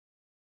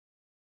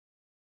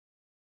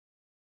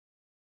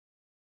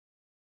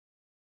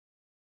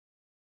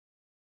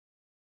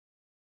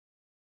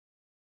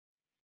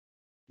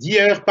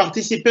Dear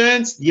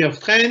participants, dear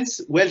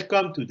friends,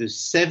 welcome to the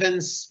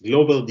 7th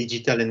Global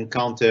Digital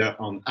Encounter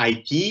on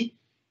IP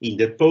in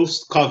the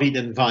post-COVID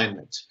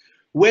environment.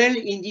 Well,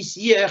 in this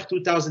year,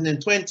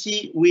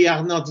 2020, we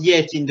are not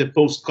yet in the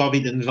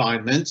post-COVID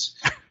environment,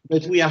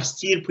 but we are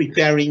still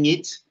preparing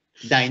it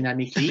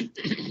dynamically.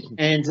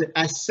 And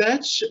as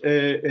such,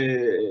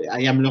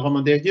 I am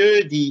Laurent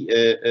Manderieux,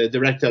 the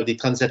director of the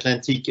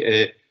Transatlantic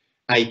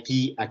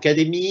IP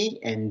Academy,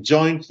 and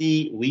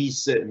jointly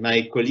with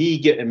my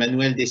colleague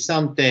Emmanuel De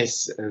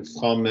Santes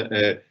from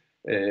the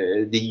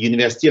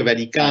University of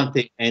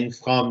Alicante and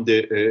from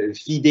the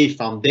Fide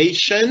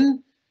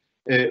Foundation,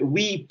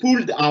 we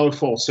pooled our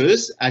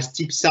forces as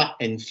TIPSA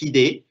and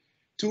Fide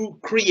to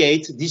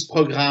create this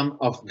program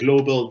of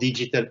global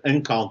digital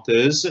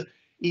encounters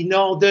in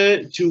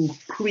order to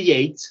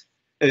create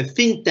a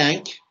think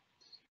tank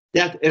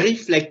that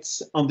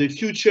reflects on the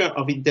future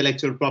of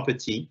intellectual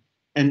property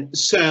and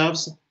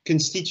serves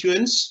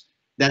constituents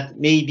that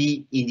may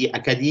be in the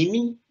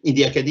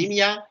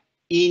academia,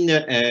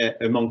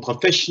 among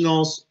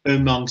professionals,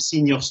 among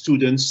senior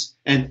students,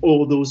 and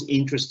all those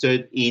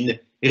interested in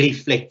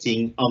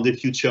reflecting on the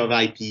future of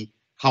IP,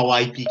 how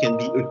IP can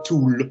be a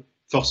tool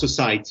for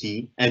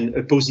society and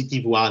a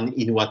positive one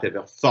in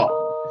whatever form.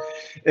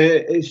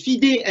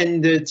 Fide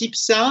and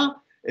TIPSA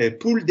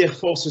pooled their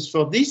forces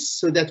for this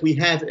so that we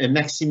have a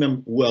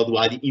maximum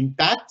worldwide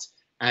impact.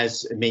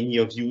 As many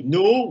of you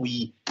know,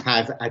 we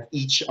have at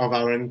each of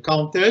our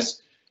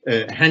encounters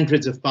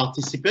hundreds of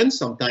participants.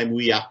 Sometimes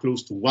we are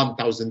close to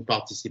 1,000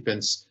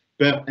 participants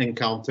per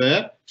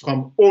encounter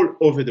from all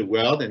over the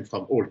world and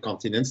from all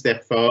continents,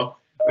 therefore,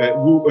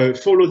 who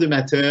follow the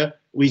matter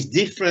with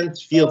different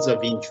fields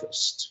of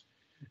interest.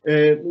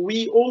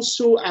 We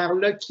also are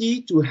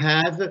lucky to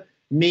have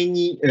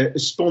many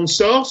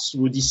sponsors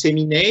who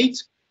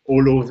disseminate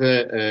all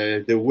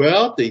over the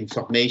world the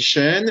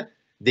information.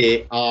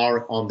 They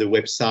are on the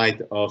website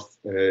of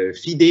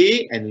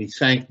Fide, and we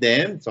thank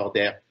them for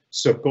their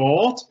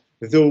support,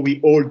 though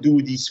we all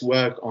do this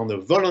work on a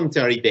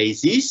voluntary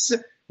basis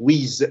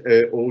with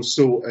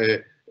also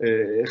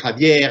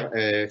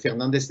Javier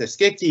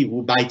Fernandez-Taschetti,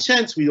 who by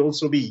chance will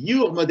also be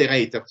your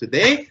moderator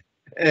today,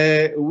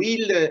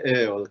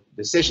 the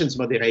session's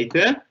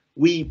moderator.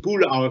 We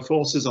pool our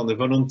forces on a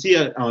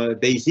volunteer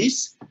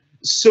basis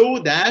so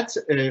that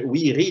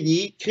we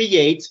really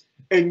create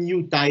a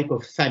new type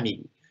of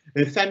family.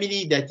 A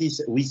family that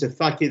is with a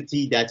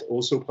faculty that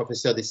also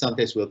Professor De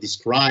Santes will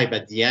describe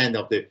at the end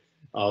of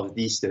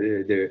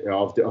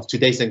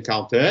today's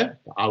encounter,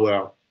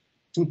 our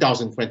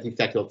 2020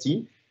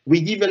 faculty.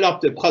 We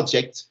developed a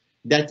project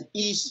that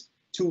is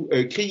to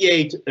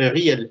create a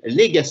real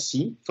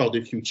legacy for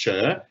the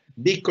future,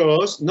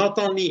 because not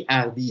only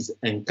are these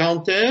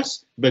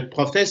encounters, but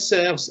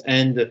professors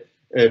and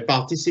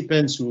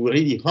participants who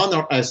really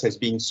honor us as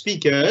being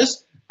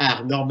speakers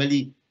are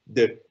normally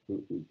the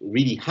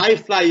really high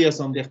flyers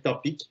on their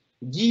topic,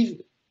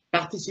 give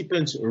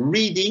participants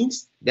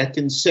readings that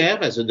can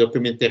serve as a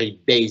documentary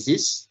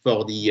basis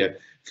for the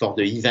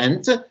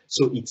event.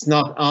 So it's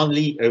not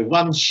only a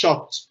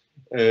one-shot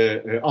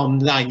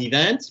online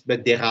event,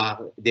 but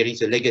there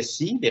is a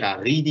legacy. There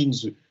are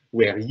readings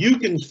where you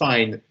can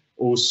find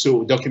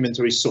also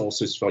documentary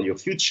sources for your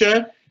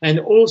future. And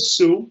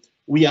also,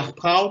 we are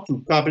proud to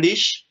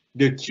publish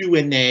the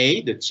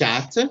Q&A, the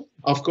chat,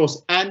 of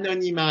course,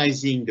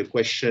 anonymizing the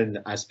question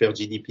as per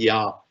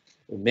GDPR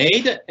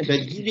made,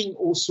 but giving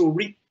also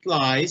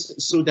replies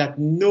so that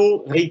no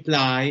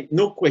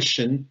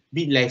question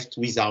be left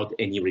without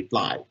any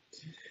reply.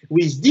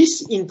 With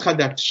this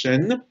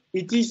introduction,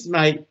 it is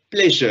my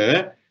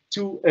pleasure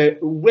to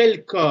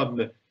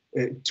welcome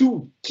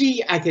two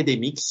key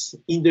academics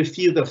in the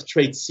field of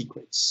trade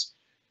secrets.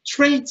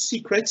 Trade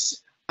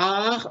secrets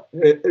are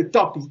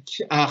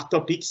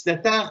topics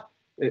that are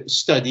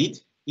studied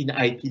in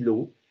IP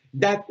law,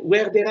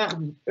 where there are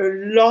a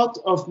lot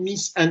of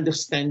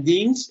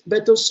misunderstandings,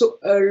 but also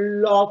a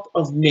lot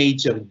of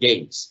major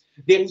gains.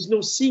 There is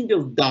no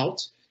single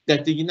doubt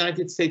that the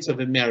United States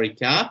of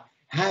America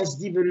has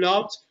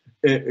developed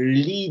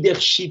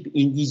leadership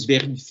in this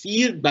very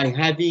field by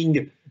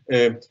having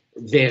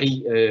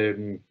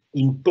very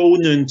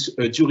imponent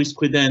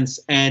jurisprudence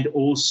and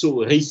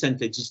also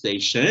recent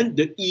legislation.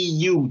 The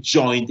EU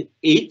joined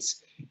it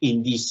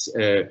in this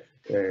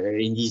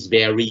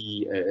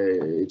very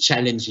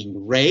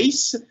challenging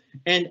race.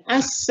 And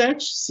as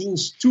such,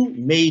 since two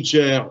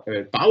major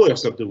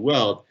powers of the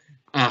world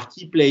are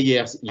key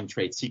players in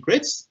trade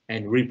secrets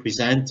and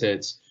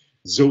represented,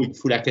 though in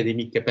full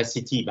academic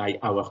capacity, by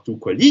our two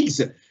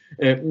colleagues,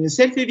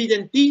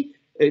 self-evidently,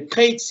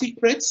 trade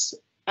secrets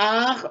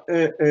are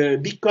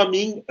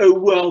becoming a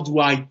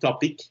worldwide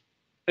topic,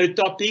 a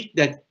topic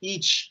that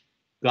each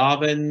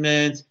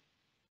government,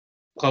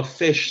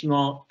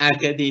 professional,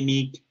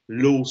 academic,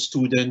 law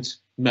student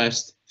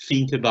must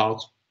think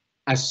about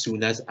as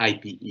soon as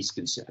IP is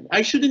concerned.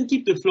 I shouldn't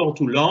keep the floor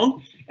too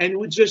long and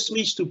would just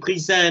wish to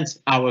present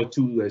our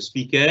two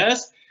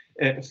speakers.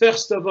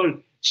 First of all,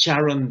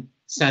 Sharon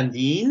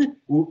Sandin,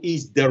 who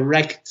is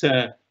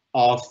Director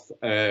of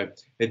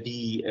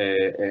the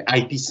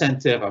IP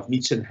Center of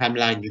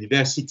München-Hamline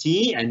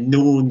University, and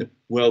known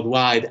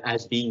worldwide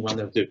as being one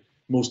of the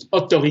most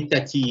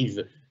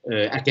authoritative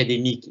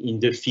academic in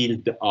the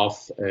field of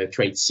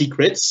trade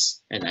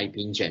secrets and IP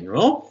in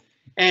general.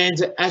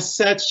 And as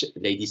such,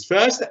 ladies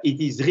first,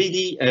 it is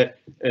really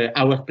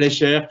our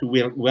pleasure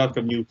to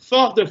welcome you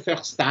for the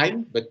first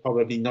time, but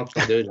probably not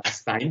for the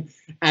last time,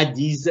 at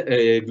these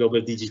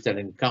Global Digital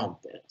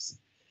Encounters.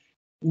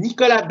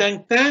 Nicolas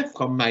Bentin,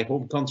 from my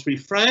home country,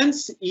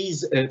 France,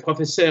 is a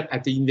professor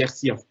at the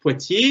University of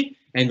Poitiers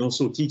and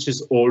also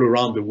teaches all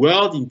around the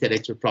world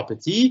intellectual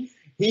property.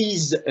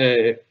 His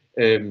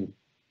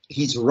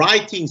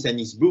writings and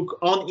his book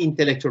on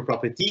intellectual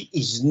property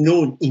is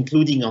known,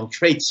 including on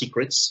trade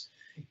secrets,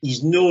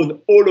 is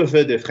known all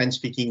over the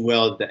French-speaking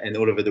world and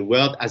all over the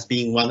world as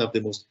being one of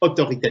the most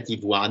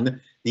authoritative one.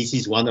 This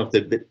is one of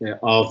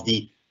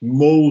the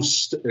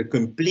most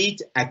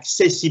complete,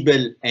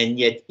 accessible, and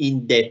yet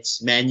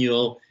in-depth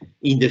manual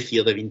in the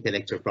field of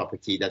intellectual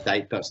property that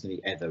I personally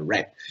ever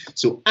read.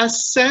 So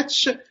as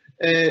such,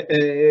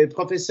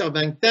 Professor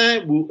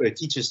Bentin, who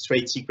teaches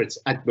trade secrets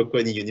at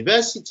Bocconi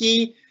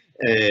University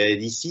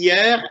this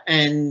year,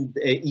 and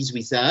is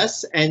with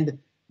us. And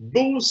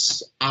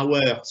both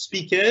our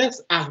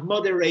speakers are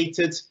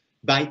moderated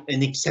by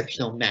an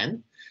exceptional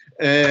man,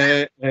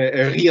 a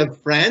real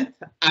friend,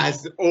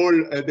 as all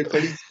the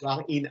colleagues who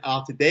are in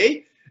are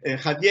today,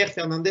 Javier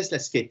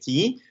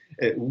Fernandez-Laschetti,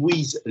 who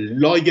is a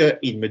lawyer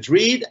in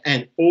Madrid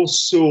and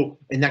also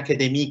an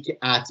academic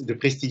at the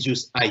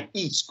prestigious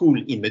IE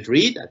school in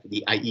Madrid, at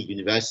the IE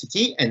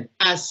University. And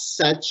as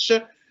such,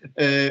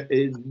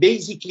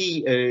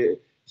 basically,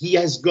 he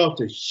has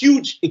got a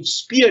huge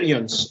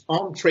experience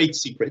on trade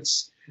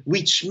secrets,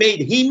 which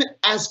made him,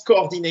 as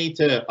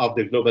coordinator of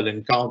the Global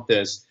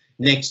Encounters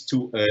next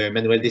to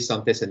Manuel de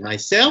Santos and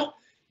myself,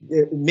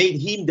 made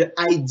him the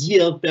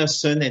ideal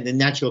person and the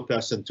natural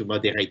person to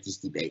moderate this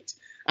debate.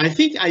 I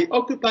think I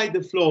occupy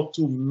the floor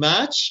too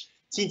much.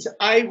 Since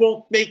I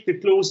won't make the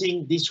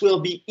closing, this will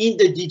be in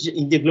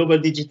the Global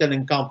Digital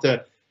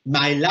Encounter,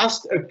 my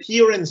last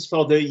appearance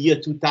for the year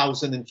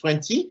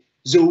 2020.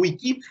 So we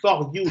keep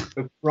for you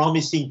a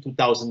promising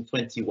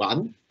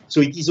 2021.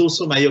 So it is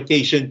also my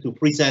occasion to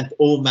present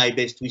all my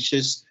best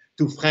wishes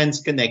to friends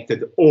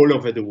connected all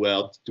over the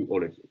world, to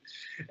all of you.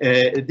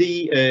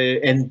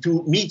 And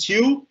to meet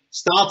you,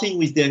 starting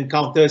with the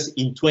encounters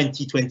in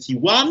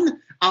 2021,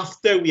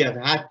 after we have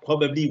had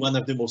probably one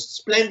of the most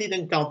splendid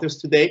encounters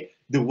today,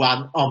 the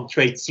one on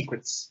trade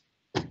secrets.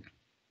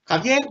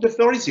 Javier, the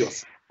floor is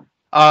yours.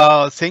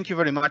 Thank you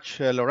very much,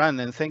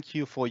 Laurent, and thank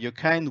you for your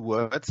kind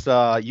words.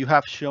 You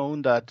have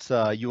shown that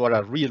you are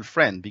a real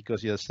friend,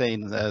 because you're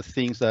saying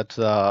things that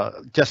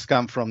just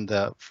come from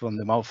the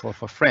mouth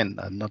of a friend,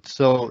 and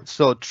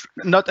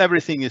not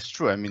everything is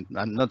true. I mean,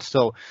 I'm not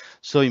so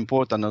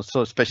important or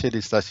so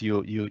specialist as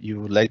you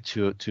would like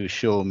to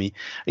show me.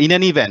 In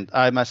any event,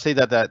 I must say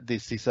that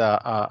this is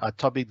a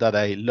topic that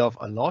I love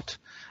a lot.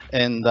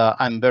 And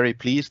I'm very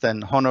pleased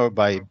and honored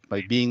by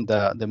being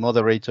the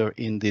moderator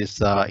in this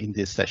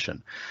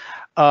session.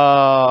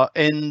 But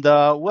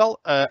I will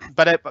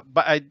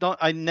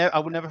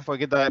never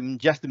forget that I'm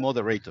just the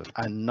moderator.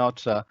 I'm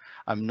not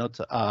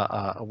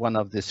one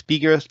of the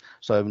speakers.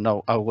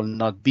 So I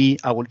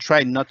will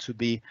try not to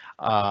be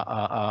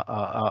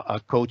a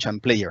coach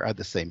and player at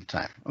the same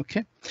time.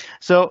 Okay.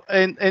 So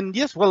and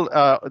yes, well,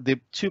 the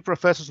two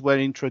professors were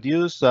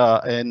introduced,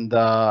 and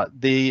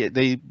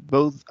they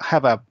both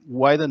have a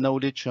wider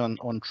knowledge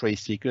on trade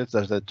secrets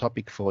as the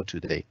topic for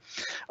today.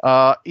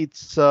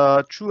 It's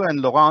true,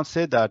 and Laurent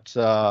said that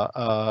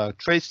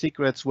trade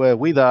secrets were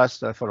with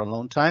us for a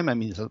long time. I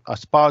mean,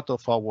 as part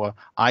of our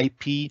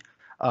IP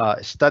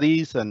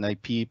studies and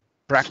IP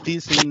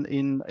practice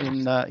in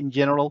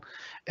general.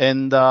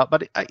 And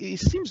but it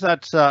seems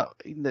that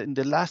in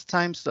the last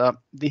times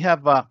they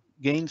have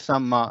gained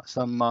some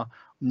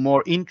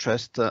more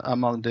interest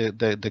among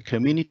the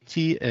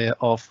community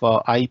of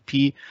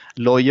IP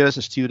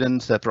lawyers,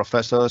 students,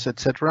 professors,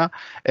 etc.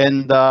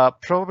 And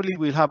probably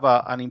will have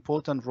an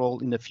important role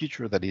in the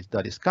future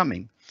that is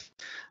coming.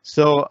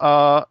 So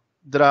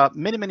there are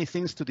many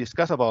things to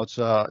discuss about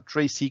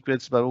trade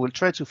secrets, but we'll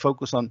try to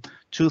focus on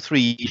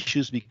 2-3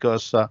 issues,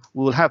 because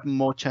we will have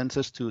more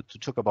chances to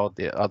talk about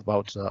this.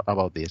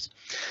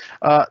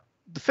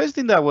 The first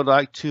thing that I would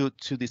like to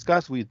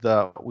discuss with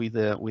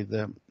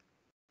the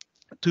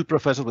two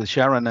professors, with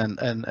Sharon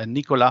and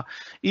Nicola,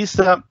 is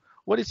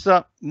what is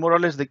more or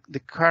less the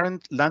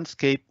current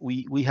landscape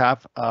we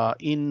have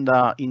in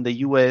the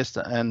US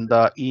and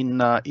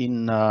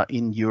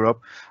in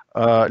Europe.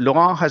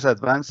 Laurent has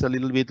advanced a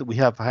little bit. We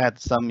have had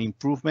some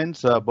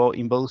improvements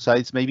in both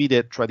sides. Maybe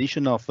the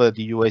tradition of the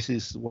US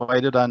is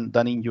wider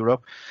than in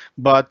Europe,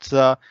 but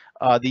the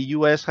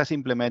US has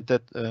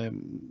implemented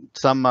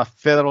some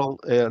federal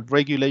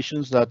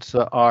regulations that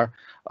are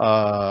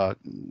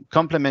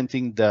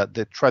complementing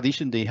the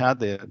tradition they had,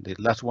 the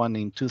last one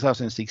in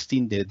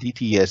 2016, the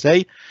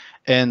DTSA.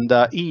 And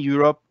in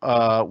Europe,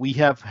 we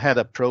have had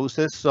a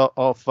process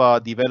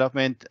of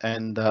development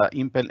and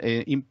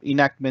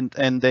enactment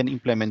and then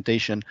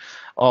implementation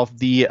of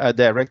the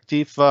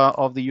directive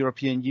of the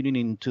European Union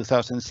in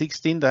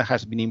 2016 that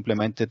has been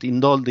implemented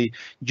in all the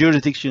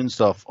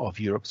jurisdictions of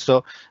Europe.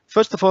 So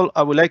first of all,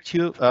 I would like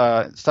to,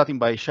 starting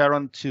by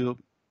Sharon, to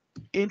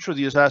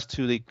introduce us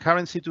to the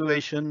current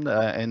situation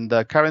and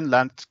the current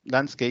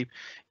landscape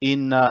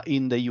in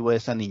the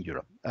US and in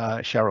Europe.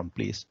 Sharon,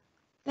 please.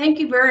 Thank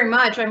you very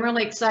much. I'm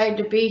really excited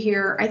to be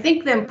here. I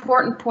think the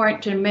important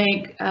point to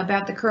make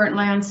about the current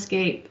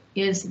landscape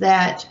is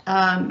that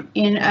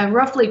in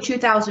roughly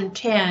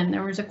 2010,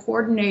 there was a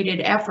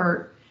coordinated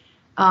effort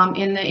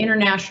in the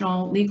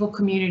international legal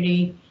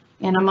community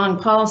and among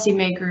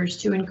policymakers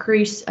to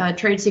increase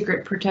trade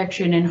secret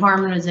protection and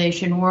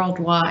harmonization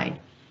worldwide.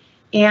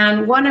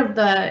 And one of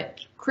the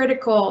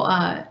critical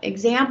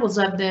examples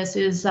of this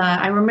is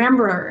I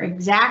remember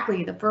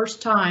exactly the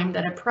first time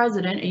that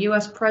a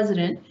US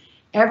president,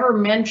 ever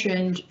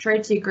mentioned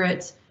trade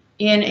secrets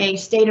in a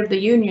State of the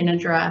Union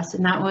address,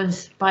 and that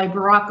was by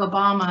Barack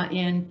Obama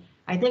in,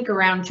 I think,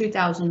 around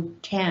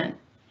 2010.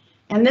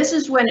 And this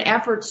is when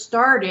efforts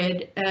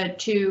started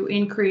to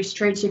increase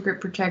trade secret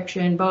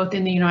protection both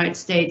in the United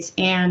States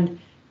and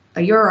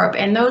Europe,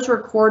 and those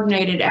were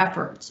coordinated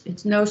efforts.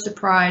 It's no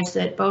surprise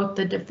that both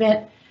the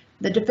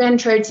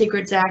Defend Trade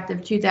Secrets Act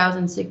of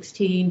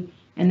 2016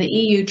 and the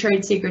EU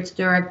Trade Secrets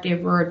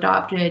Directive were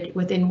adopted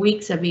within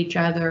weeks of each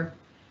other.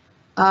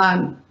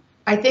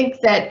 I think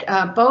that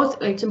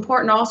it's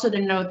important also to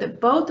note that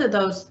both of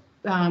those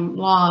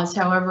laws,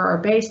 however, are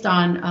based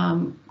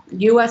on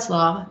US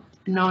law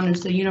known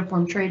as the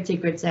Uniform Trade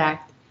Secrets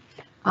Act.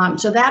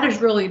 So that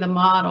is really the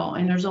model,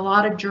 and there's a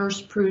lot of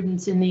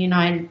jurisprudence in the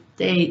United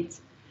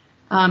States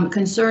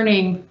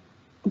concerning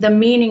the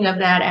meaning of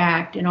that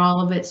act and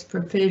all of its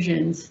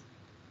provisions.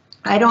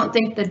 I don't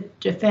think the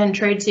Defend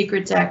Trade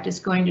Secrets Act is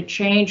going to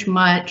change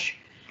much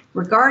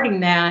regarding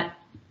that.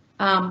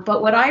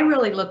 But what I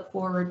really look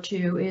forward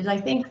to is I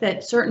think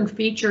that certain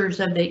features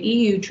of the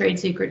EU Trade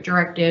Secret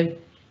Directive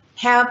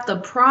have the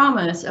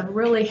promise of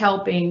really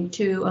helping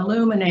to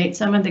illuminate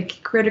some of the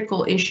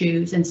critical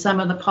issues and some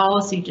of the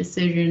policy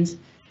decisions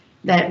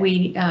that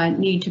we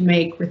need to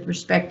make with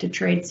respect to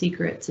trade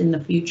secrets in the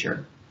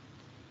future.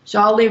 So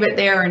I'll leave it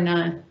there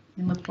and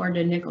look forward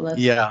to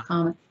Nicola's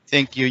comment.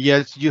 Thank you.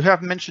 Yes, you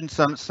have mentioned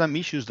some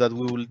issues that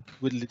we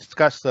will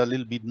discuss a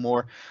little bit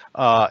more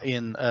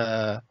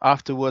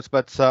afterwards.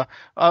 But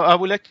I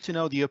would like to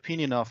know the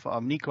opinion of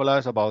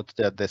Nicolas about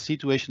the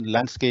situation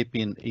landscape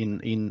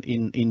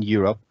in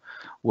Europe,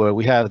 where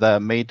we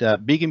have made a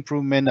big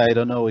improvement. I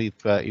don't know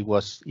if it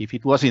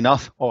was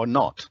enough or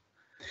not.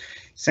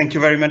 Thank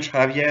you very much,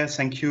 Javier.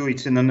 Thank you.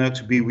 It's an honor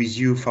to be with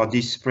you for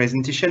this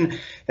presentation.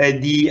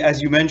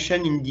 As you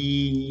mentioned, in the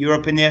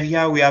European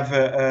area, we have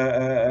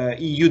a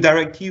EU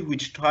directive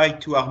which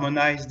tried to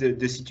harmonize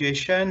the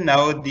situation.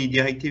 Now the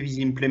directive is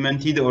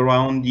implemented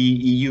around the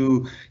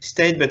EU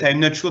state, but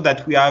I'm not sure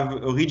that we have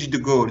reached the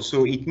goal.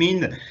 So it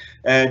means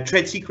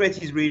trade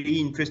secret is really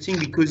interesting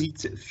because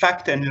it's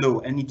fact and law,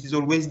 and it is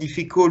always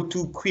difficult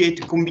to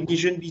create a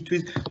combination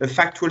between a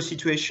factual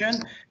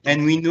situation,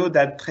 and we know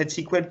that trade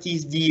secret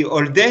is the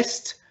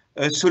oldest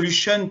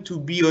solution to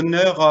be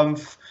owner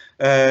of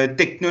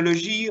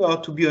technology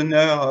or to be owner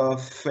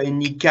of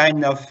any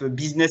kind of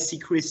business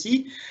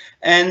secrecy,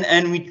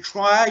 and we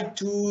try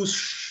to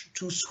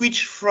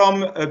switch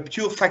from a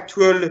pure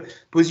factual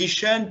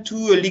position to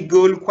a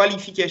legal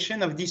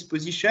qualification of this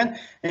position,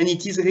 and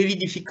it is really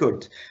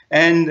difficult.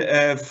 And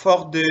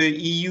for the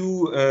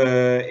EU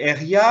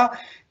area,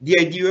 the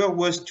idea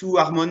was to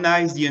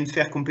harmonize the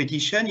unfair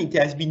competition. It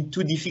has been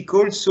too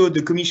difficult, so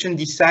the Commission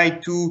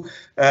decided to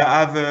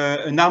have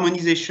an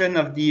harmonization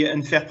of the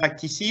unfair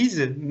practices,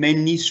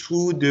 mainly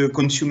through the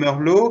consumer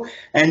law.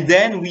 And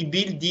then we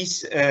built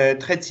this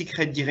trade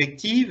secret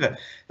directive,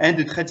 and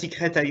the trade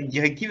secret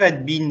directive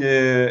had been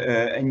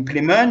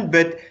implemented,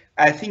 but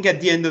I think at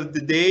the end of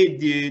the day,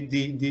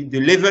 the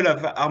level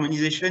of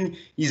harmonization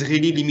is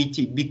really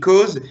limited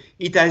because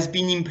it has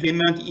been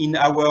implemented in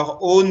our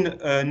own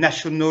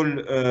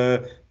national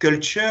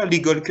culture,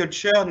 legal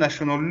culture,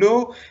 national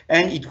law,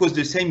 and it was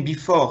the same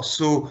before.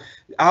 So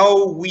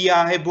how we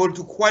are able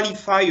to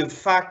qualify a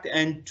fact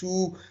and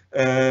to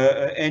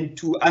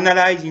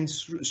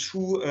analyze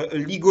through a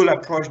legal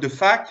approach the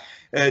fact,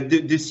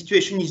 the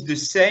situation is the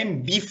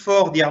same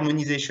before the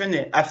harmonization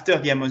and after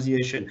the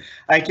harmonization.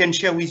 I can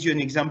share with you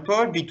an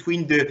example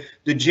between the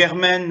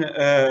German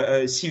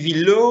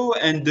civil law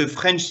and the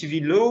French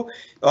civil law,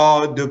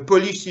 or the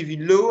Polish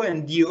civil law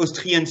and the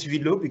Austrian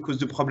civil law, because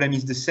the problem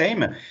is the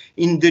same.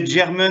 In the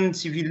German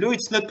civil law,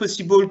 it's not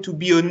possible to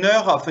be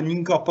owner of an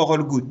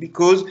incorporeal good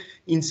because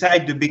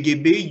inside the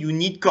BGB you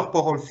need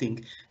corporal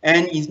thing.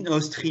 And in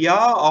Austria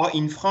or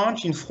in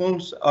France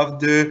of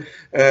the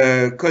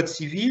Code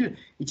Civil,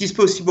 it is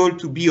possible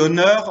to be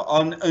owner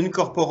on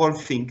uncorporeal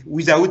thing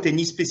without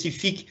any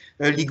specific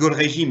legal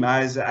regime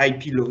as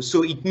IP law.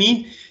 So it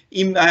means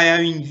in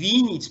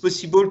Wien, it's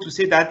possible to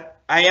say that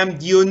I am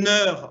the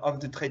owner of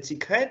the trade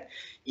secret.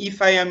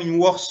 If I am in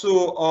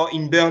Warsaw or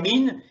in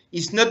Berlin,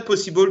 it's not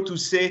possible to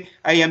say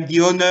I am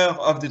the owner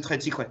of the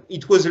trade secret.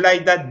 It was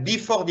like that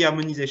before the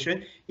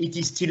harmonization. It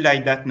is still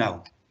like that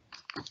now.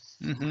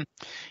 Mm-hmm.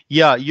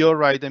 Yeah, you're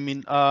right. I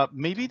mean,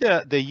 maybe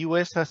the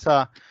US has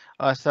a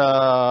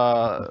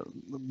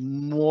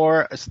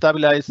more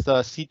stabilized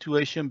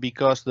situation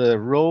because the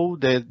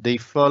road that they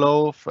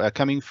follow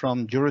coming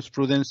from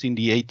jurisprudence in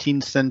the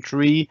 18th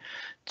century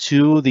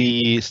to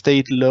the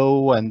state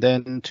law and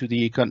then to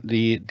the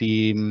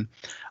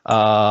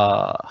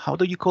how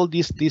do you call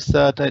this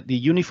the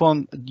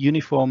uniform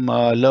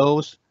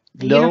laws?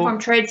 The Uniform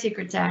Trade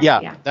Secrets Act.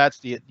 Yeah, that's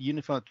the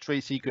Uniform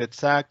Trade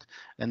Secrets Act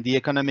and the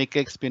Economic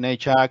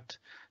Espionage Act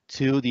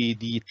to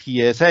the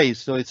TSA.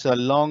 So it's a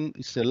long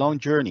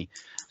journey.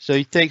 So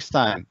it takes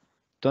time,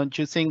 don't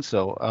you think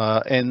so?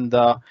 And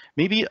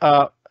maybe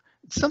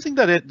something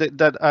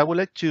that I would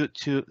like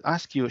to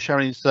ask you,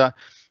 Sharon,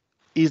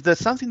 is there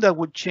something that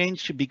would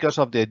change because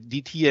of the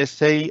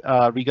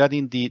DTSA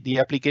regarding the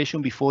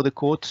application before the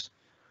courts?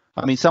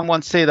 I mean,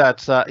 someone say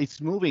that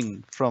it's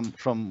moving from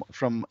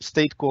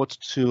state courts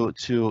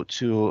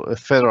to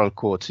federal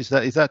courts. Is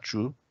that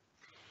true?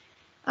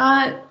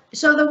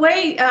 So the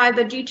way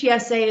the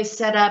DTSA is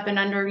set up and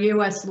under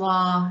U.S.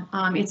 law,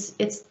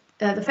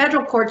 the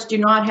federal courts do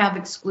not have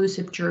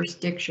exclusive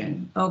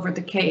jurisdiction over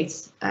the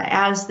case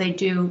as they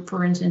do,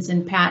 for instance,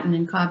 in patent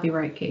and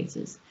copyright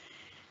cases.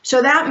 So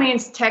that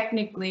means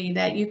technically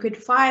that you could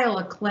file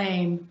a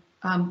claim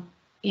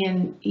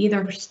in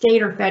either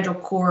state or federal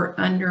court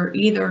under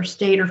either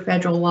state or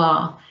federal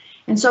law.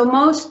 And so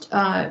most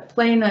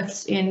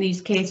plaintiffs in these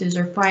cases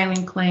are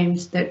filing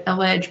claims that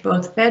allege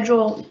both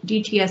federal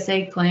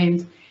DTSA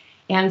claims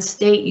and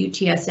state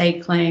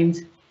UTSA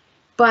claims.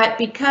 But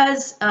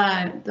because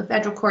the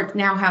federal courts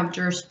now have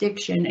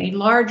jurisdiction, a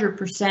larger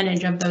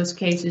percentage of those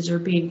cases are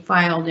being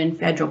filed in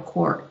federal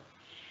court.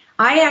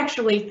 I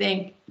actually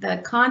think the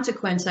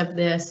consequence of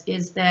this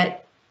is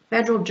that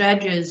federal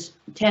judges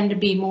tend to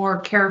be more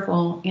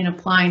careful in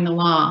applying the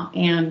law,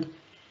 and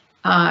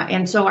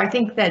so I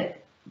think that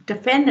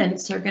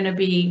defendants are going to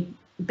be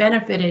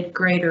benefited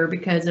greater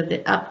because of the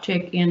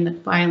uptick in the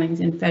filings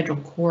in federal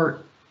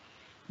court.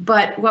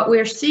 But what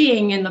we're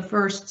seeing in the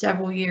first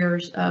several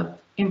years of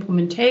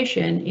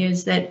implementation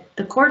is that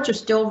the courts are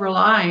still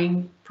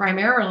relying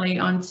primarily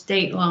on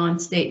state law and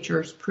state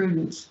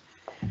jurisprudence.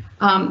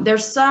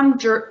 There's some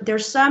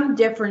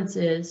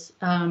differences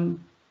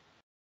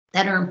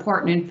that are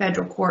important in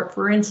federal court.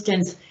 For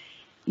instance,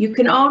 you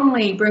can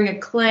only bring a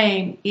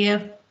claim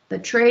if the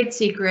trade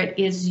secret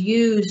is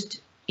used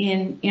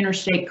in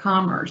interstate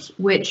commerce,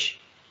 which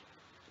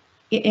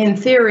in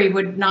theory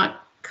would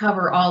not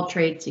cover all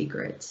trade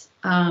secrets.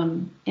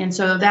 And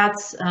so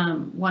that's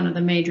one of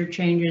the major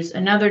changes.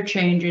 Another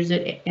change is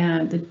that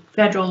the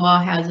federal law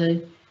has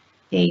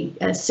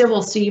a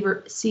civil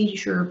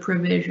seizure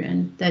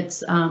provision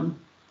that's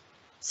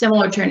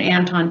similar to an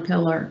Anton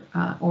Pillar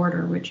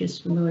order, which is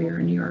familiar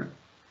in Europe.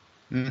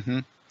 Mm-hmm.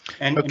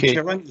 And okay.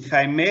 Sharon, if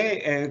I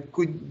may,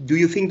 do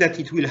you think that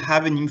it will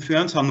have an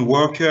influence on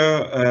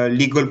worker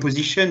legal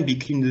position?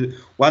 Because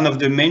one of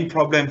the main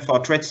problems for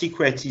trade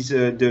secrets is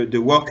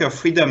the worker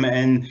freedom,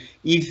 and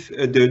if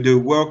the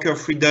worker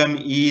freedom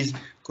is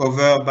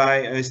covered by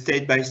a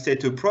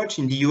state-by-state approach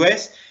in the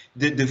US,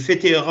 the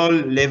federal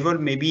level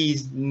maybe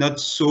is not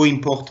so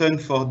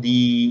important for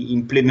the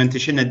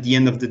implementation at the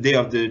end of the day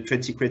of the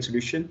trade secret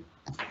solution?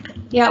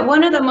 Yeah,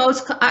 one of the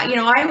most,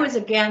 I was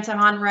against, I'm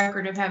on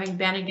record of having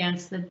been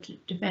against the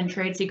Defend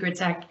Trade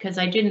Secrets Act because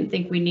I didn't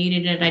think we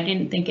needed it. I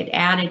didn't think it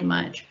added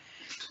much.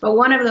 But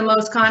one of the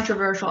most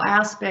controversial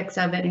aspects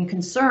of it and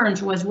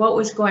concerns was what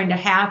was going to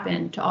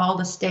happen to all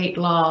the state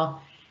law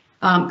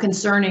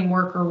concerning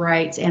worker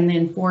rights and the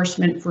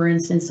enforcement, for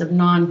instance, of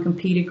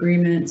non-compete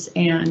agreements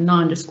and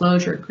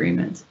non-disclosure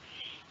agreements.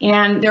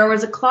 And there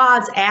was a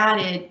clause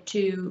added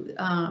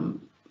to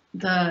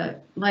the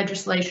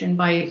legislation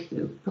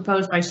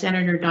proposed by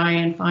Senator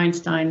Dianne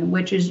Feinstein,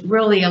 which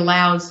really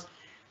allows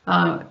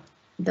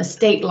the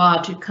state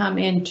law to come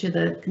into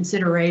the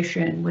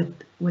consideration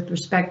with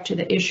respect to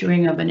the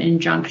issuing of an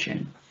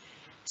injunction.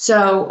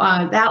 So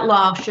that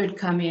law should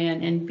come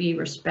in and be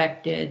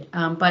respected.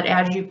 But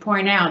as you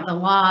point out, the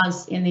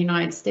laws in the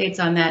United States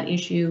on that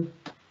issue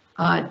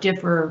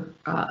differ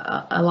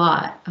a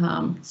lot,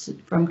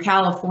 from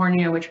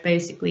California, which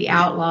basically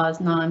outlaws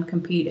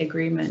non-compete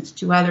agreements,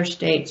 to other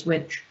states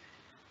which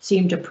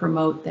seem to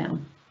promote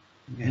them.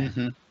 Yeah.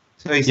 Mm-hmm.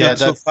 So it's not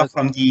so far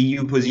from the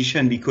EU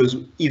position, because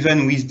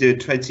even with the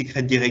Trade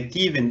Secret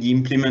Directive and the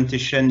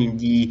implementation in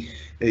the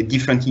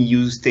different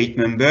EU state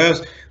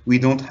members, we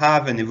don't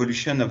have an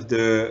evolution of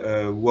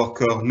the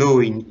worker law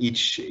in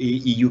each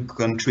EU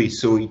country.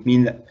 So it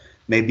means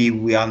maybe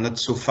we are not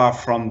so far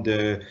from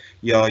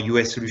your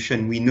US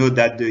solution. We know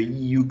that the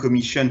EU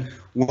Commission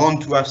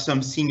want to have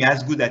something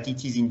as good as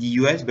it is in the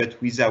US,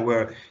 but with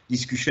our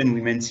discussion,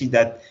 we may see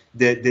that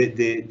the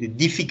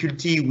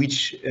difficulty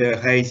which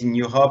raised in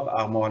Europe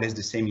are more or less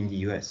the same in the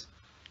US.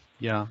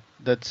 Yeah,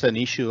 that's an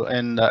issue,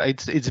 and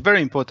it's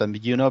very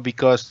important, you know,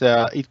 because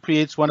it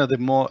creates one of the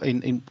more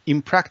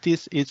in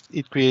practice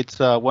it creates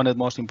one of the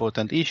most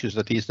important issues,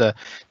 that is the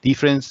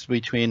difference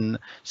between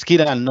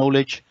skill and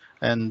knowledge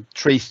and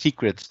trade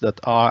secrets that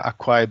are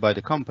acquired by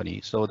the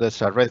company. So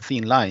there's a red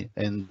thin line,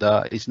 and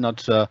it's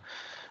not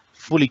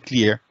fully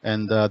clear,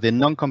 and the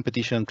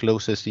non-competition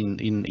clauses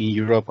in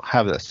Europe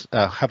have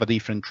a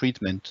different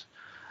treatment.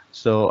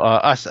 So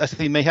as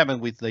it may happen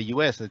with the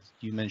US, as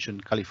you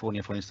mentioned,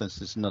 California, for instance,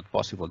 it's not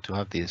possible to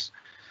have this.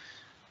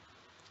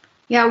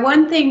 Yeah,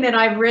 one thing that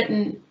I've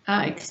written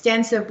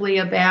extensively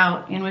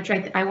about, and which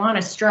I want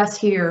to stress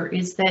here,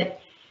 is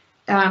that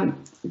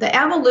the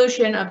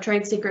evolution of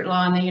trade secret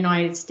law in the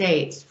United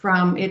States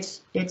from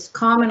its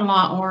common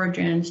law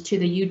origins to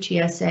the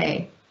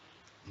UTSA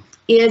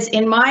is,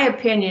 in my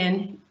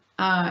opinion,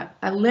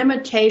 a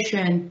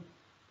limitation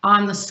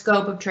on the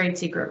scope of trade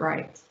secret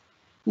rights.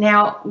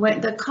 Now,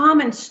 when the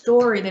common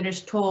story that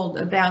is told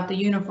about the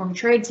Uniform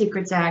Trade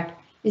Secrets Act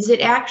is it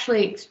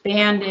actually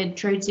expanded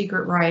trade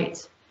secret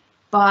rights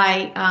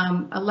by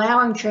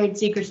allowing trade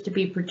secrets to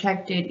be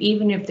protected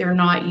even if they're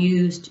not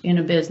used in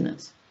a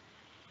business.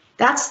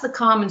 That's the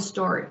common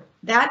story.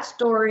 That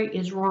story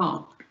is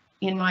wrong,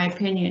 in my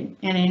opinion,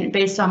 and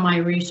based on my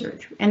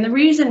research. And the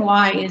reason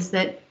why is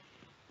that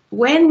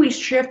when we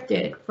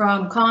shifted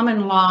from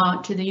common law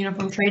to the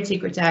Uniform Trade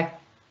Secrets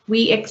Act,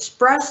 we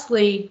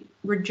expressly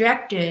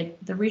rejected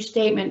the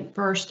restatement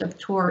first of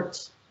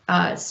torts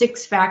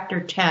 6-factor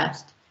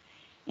test,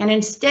 and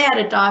instead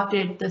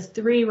adopted the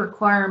 3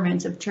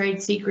 requirements of trade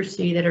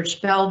secrecy that are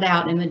spelled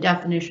out in the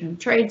definition of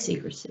trade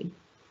secrecy,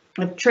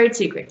 of trade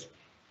secrets.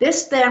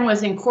 This then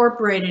was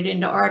incorporated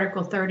into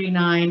Article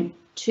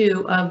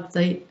 39(2) of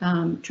the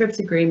TRIPS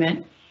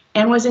agreement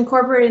and was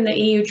incorporated in the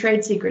EU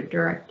Trade Secret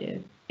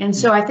Directive. And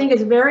so I think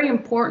it's very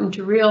important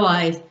to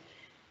realize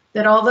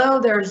that although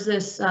there's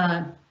this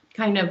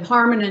kind of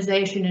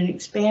harmonization and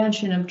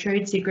expansion of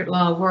trade secret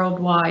law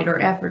worldwide, or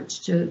efforts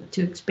to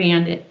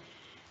expand it,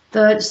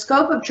 the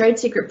scope of trade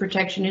secret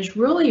protection is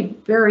really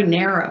very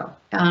narrow.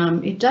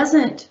 It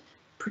doesn't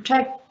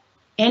protect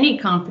any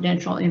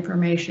confidential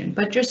information,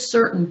 but just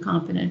certain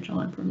confidential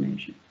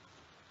information.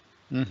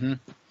 Mm-hmm.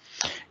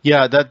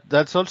 Yeah,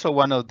 that's also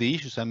one of the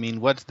issues. I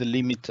mean, what's the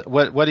limit?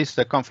 What is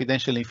the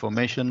confidential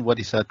information? What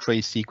is a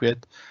trade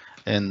secret?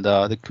 And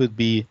there could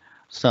be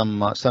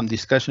some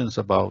discussions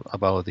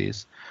about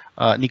this.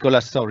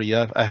 Nicolas, sorry,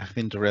 I have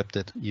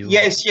interrupted you.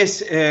 Yes.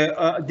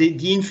 The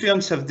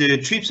influence of the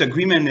TRIPS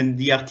agreement and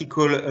the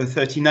Article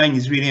 39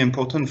 is really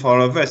important for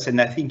all of us,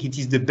 and I think it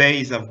is the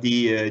base of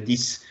the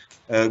this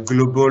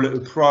global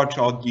approach,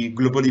 or the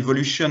global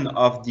evolution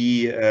of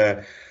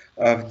the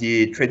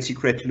trade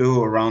secret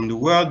law around the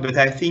world. But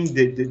I think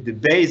the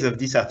base of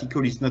this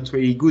article is not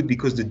really good,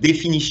 because the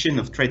definition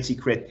of trade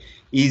secret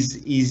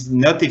is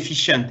not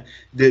efficient.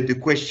 The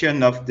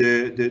question of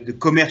the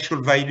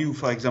commercial value,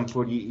 for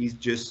example, is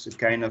just a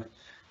kind of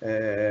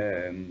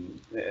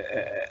an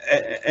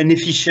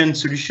efficient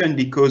solution,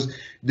 because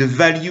the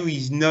value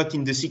is not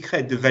in the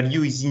secret, the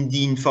value is in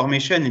the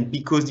information, and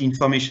because the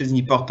information is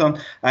important,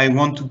 I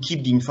want to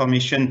keep the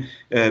information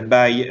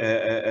by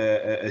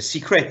a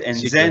secret, and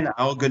then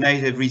I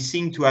organize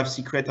everything to have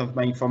secret of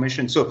my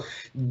information. So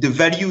the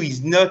value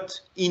is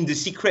not in the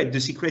secret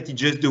is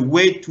just the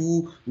way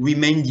to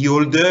remain the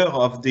holder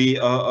of the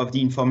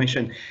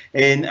information.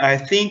 And I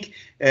think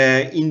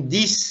in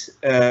this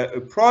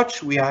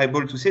approach, we are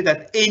able to say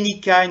that any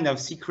kind of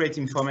secret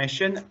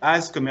information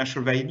has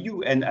commercial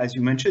value, and as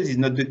you mentioned, is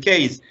not the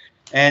case.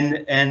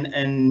 And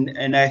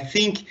I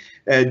think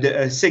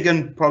the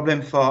second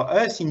problem for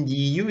us in the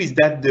EU is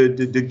that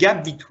the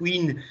gap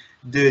between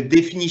the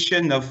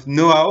definition of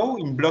know-how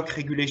in block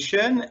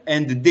regulation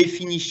and the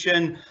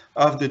definition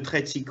of the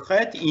trade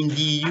secret in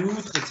the EU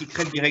Trade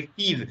Secret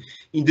Directive.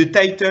 In the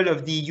title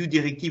of the EU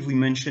directive, we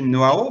mention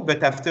know-how,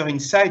 but after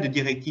inside the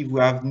directive, we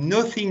have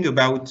nothing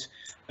about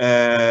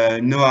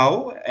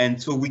know-how.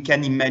 And so we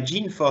can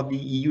imagine for the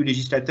EU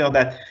legislator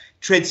that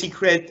trade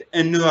secret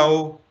and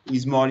know-how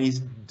is more or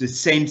less the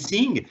same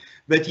thing.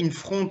 But in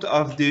front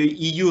of the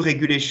EU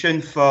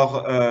regulation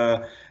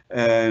for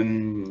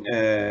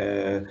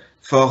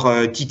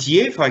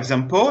TTA, for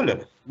example,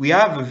 we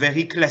have a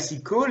very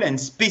classical and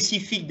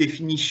specific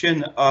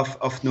definition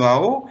of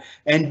know-how,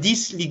 and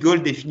this legal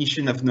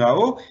definition of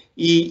know-how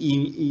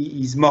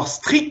is more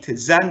strict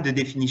than the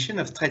definition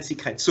of trade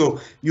secret. So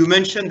you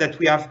mentioned that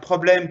we have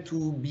problem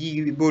to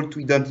be able to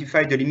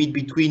identify the limit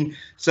between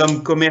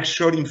some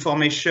commercial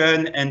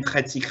information and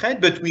trade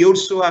secret, but we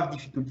also have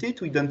difficulty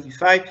to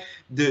identify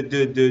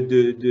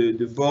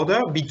the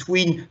border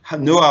between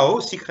know-how,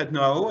 secret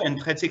know-how, and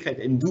trade secret.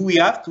 And do we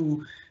have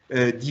to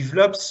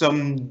develop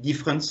some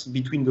difference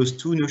between those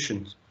two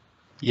notions?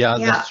 Yeah,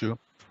 that's true.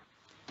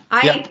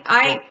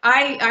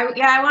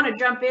 I want to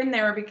jump in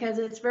there because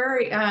it's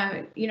very,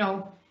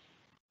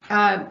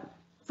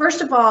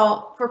 first of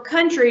all, for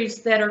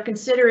countries that are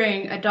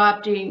considering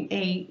adopting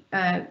a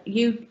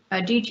DTSA,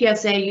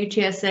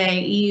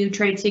 UTSA, EU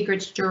Trade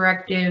Secrets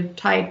Directive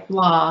type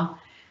law,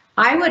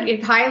 I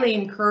would highly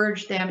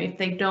encourage them, if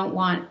they don't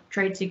want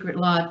trade secret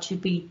law to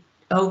be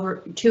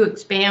too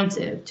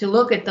expansive, to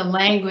look at the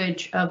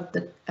language of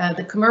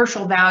the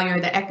commercial value or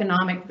the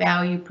economic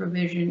value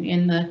provision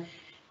in the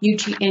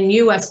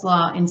U.S.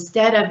 law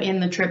instead of in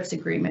the TRIPS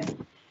agreement,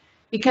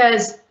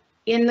 because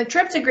in the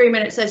TRIPS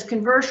agreement it says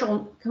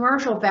commercial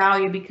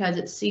value because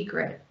it's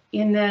secret.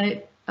 In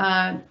the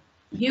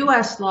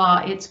U.S.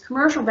 law, it's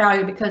commercial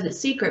value because it's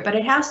secret, but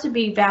it has to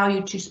be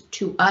value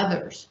to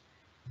others.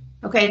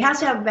 Okay, it has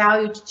to have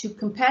value to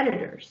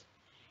competitors.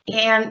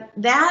 And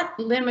that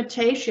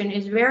limitation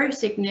is very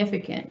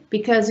significant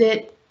because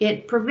it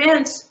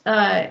prevents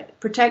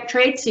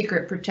trade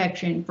secret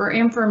protection for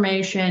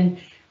information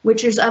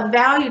which is of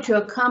value to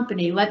a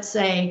company. Let's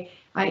say,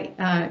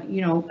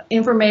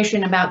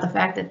 information about the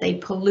fact that they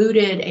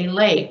polluted a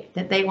lake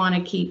that they want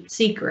to keep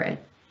secret,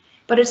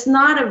 but it's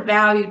not of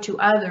value to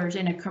others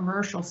in a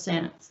commercial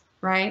sense,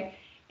 right?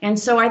 And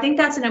so I think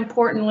that's an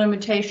important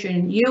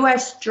limitation.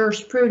 U.S.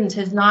 jurisprudence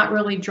has not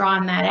really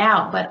drawn that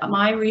out, but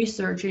my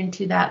research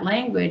into that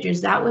language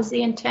is that was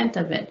the intent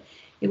of it.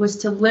 It was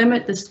to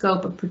limit the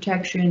scope of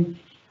protection.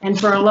 And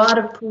for a lot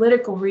of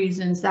political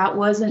reasons, that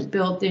wasn't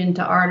built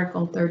into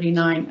Article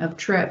 39 of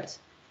TRIPS.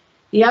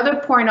 The other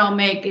point I'll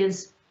make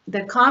is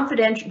the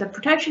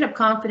protection of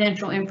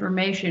confidential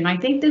information. I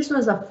think this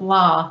was a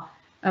flaw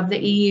of the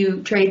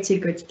EU Trade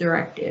Secrets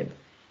Directive,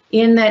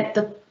 in that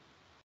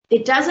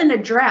it doesn't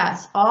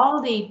address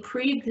all the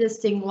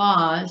pre-existing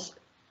laws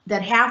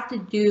that have to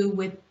do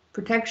with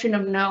protection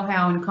of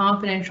know-how and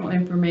confidential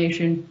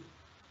information,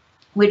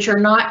 which are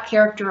not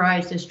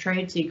characterized as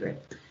trade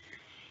secrets.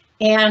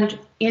 And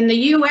in the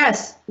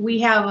U.S., we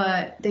have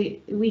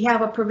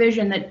a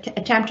provision that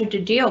attempted to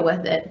deal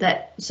with it,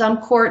 that some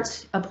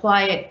courts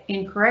apply it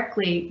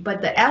incorrectly,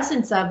 but the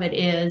essence of it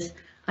is,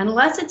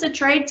 unless it's a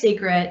trade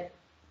secret,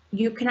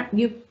 you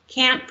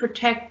can't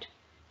protect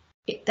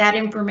that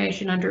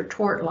information under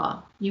tort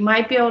law. You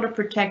might be able to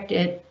protect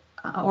it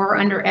or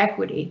under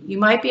equity. You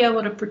might be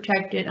able to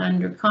protect it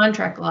under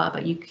contract law,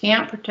 but you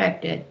can't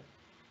protect it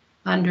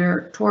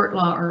under tort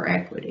law or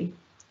equity.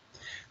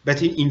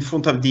 But in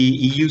front of the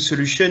EU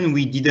solution,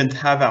 we didn't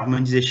have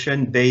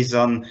harmonization based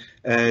on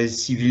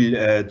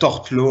civil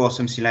tort law or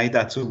something like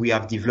that. So we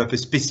have developed a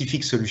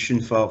specific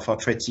solution for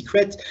trade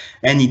secret,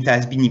 and it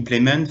has been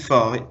implemented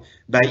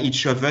by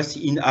each of us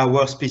in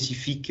our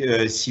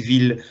specific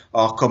civil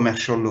or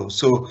commercial law.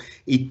 So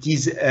it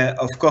is,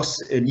 of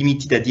course,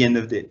 limited at the end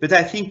of the day. But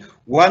I think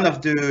one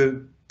of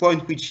the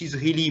point which is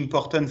really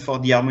important for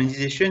the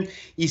harmonization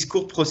is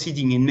court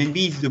proceeding, and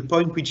maybe it's the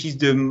point which is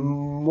the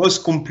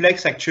most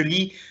complex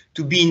actually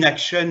to be in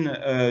action,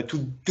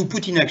 to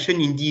put in action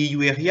in the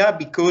EU area,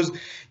 because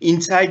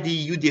inside the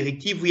EU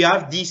directive we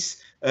have this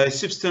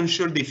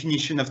substantial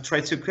definition of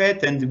trade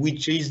secret, and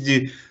which is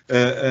the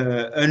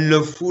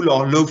unlawful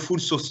or lawful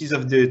sources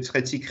of the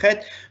trade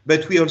secret.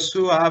 But we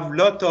also have a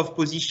lot of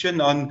position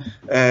on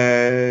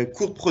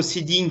court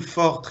proceeding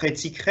for trade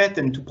secret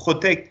and to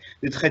protect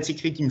the trade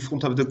secret in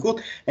front of the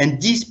court.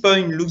 And this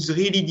point looks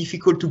really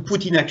difficult to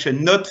put in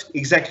action, not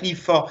exactly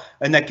for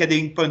an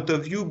academic point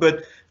of view,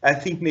 but I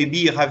think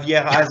maybe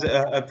Javier, as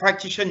a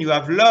practitioner, you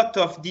have a lot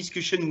of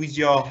discussion with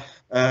your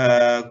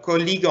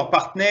colleague or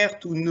partner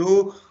to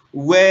know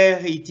where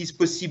it is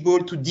possible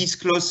to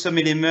disclose some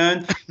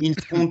element in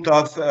front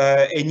of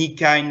any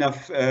kind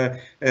of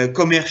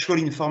commercial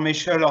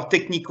information or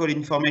technical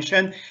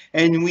information.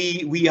 And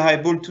we are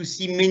able to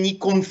see many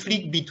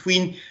conflicts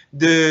between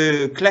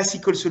the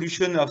classical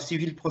solution of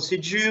civil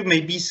procedure,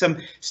 maybe some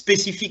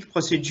specific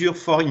procedure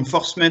for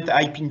enforcement,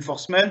 IP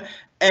enforcement,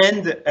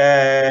 and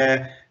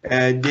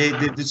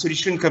the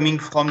solution coming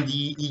from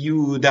the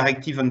EU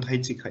directive on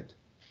trade secret.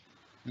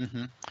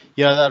 Mm-hmm.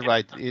 Yeah, that's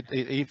right.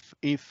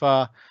 If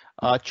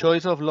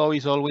choice of law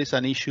is always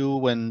an issue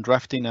when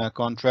drafting a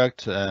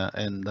contract,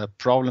 and the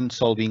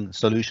problem-solving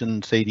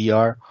solutions,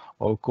 ADR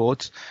or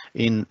courts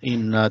in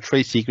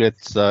trade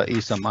secrets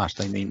is a must.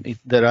 I mean,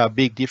 there are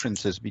big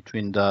differences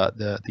between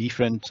the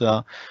different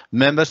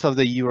members of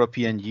the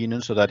European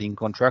Union, so that in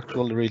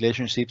contractual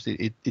relationships,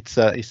 it's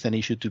an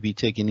issue to be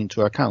taken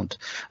into account.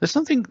 There's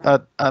something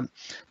that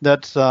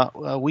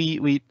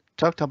we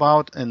talked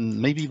about, and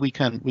maybe we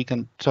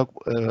can talk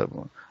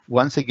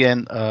once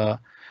again.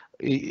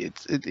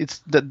 It's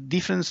the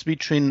difference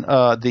between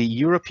the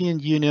European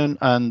Union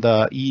and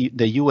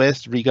the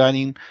US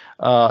regarding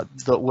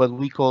what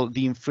we call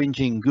the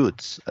infringing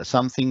goods,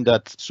 something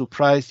that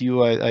surprised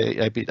you,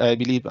 I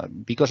believe,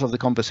 because of the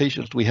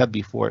conversations we had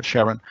before,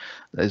 Sharon,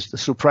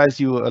 surprised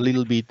you a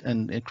little bit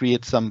and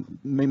create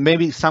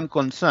maybe some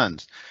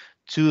concerns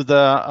to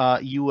the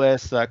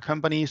US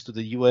companies, to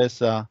the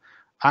US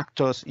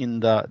actors in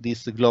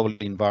this global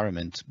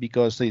environment,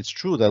 because it's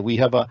true that we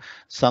have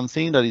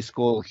something that is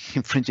called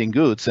infringing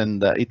goods,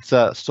 and it's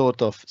a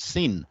sort of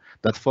sin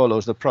that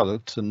follows the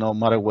product no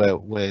matter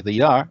where they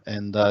are,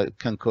 and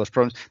can cause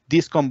problems.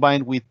 This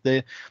combined with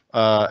the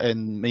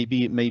and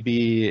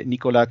maybe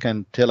Nicola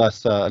can tell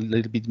us a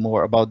little bit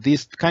more about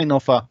this kind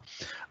of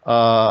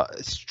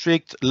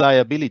strict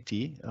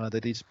liability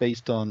that is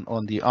based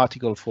on the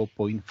Article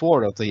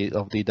 4.4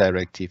 of the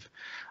directive.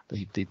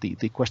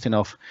 The question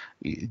of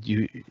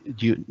you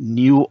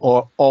knew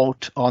or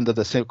ought under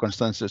the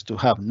circumstances to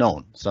have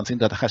known, something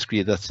that has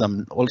created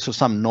some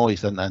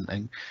noise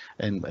and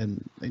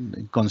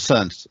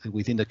concerns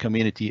within the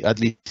community, at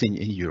least in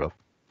Europe.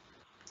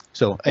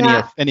 So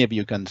any of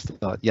you can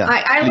start.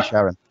 Yeah, please,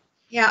 Sharon.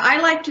 Yeah, I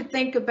like to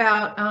think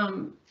about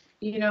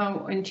you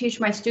know, and teach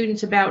my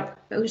students about,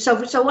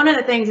 so one of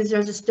the things is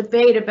there's this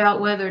debate about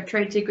whether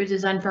trade secrets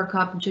is unfair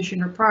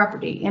competition or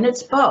property, and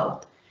it's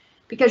both,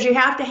 because you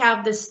have to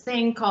have this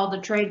thing called the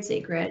trade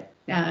secret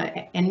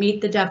and meet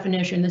the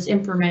definition, this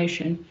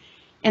information,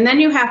 and then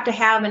you have to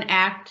have an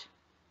act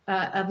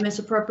of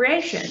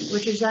misappropriation,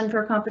 which is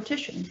unfair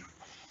competition.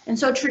 And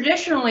so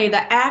traditionally,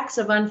 the acts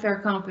of unfair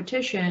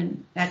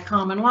competition at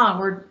common law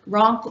were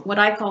what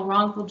I call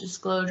wrongful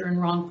disclosure and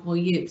wrongful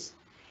use.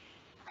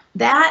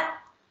 That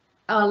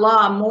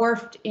law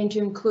morphed into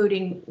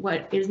including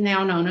what is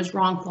now known as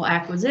wrongful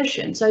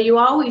acquisition. So you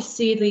always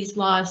see these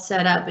laws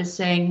set up as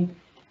saying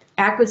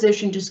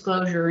acquisition,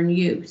 disclosure, and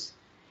use.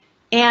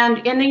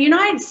 And in the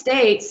United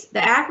States,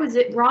 the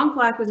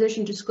wrongful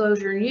acquisition,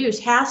 disclosure, and use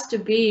has to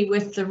be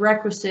with the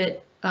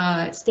requisite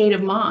state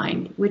of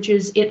mind, which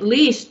is at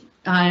least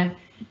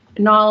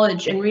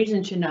knowledge and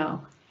reason to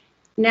know.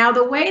 Now,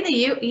 the way the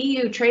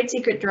EU Trade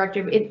Secret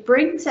Directive, it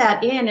brings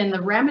that in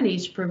the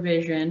remedies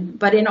provision,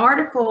 but in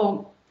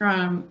Article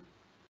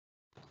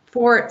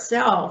 4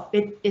 itself,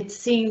 it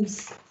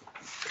seems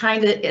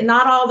kind of,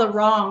 not all the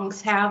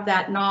wrongs have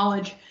that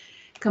knowledge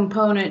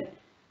component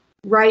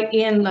right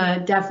in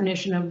the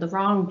definition of the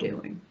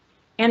wrongdoing.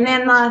 And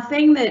then the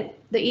thing that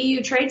the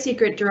EU Trade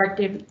Secret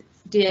Directive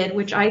did,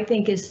 which I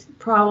think is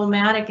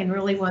problematic and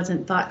really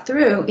wasn't thought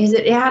through, is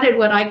it added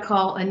what I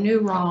call a new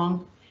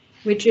wrong,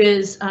 which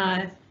is,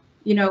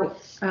 you know,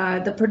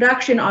 the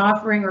production,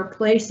 offering, or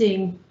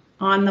placing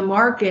on the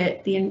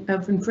market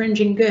of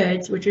infringing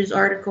goods, which is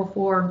Article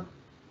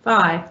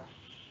 4.5.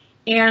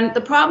 And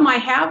the problem I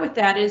have with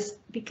that is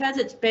because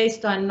it's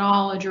based on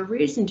knowledge or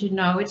reason to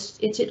know, it's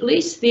at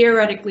least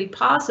theoretically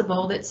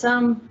possible that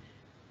some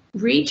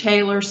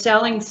retailer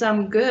selling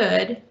some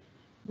good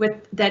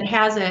that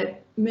has a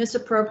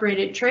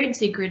misappropriated trade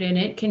secret in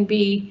it can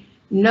be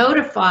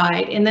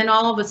notified and then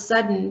all of a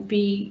sudden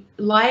be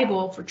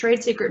liable for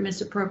trade secret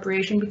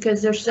misappropriation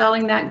because they're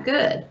selling that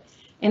good.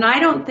 And I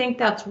don't think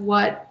that's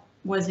what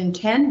was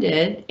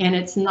intended, and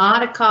it's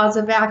not a cause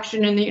of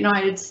action in the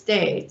United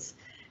States.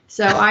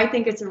 So I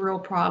think it's a real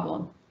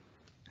problem.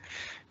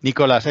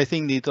 Nicolas, I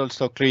think it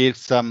also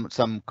creates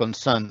some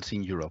concerns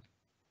in Europe,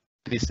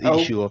 this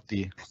issue of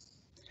the...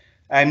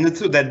 I'm not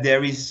sure that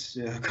there is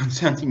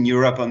concern in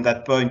Europe on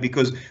that point,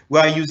 because we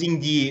are using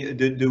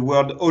the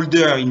word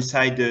holder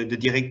inside the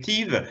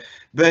directive,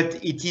 but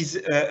it is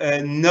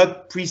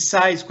not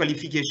precise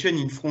qualification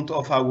in front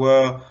of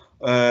our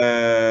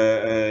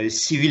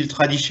civil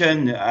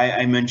tradition.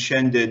 I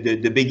mentioned the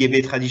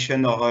BGB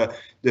tradition or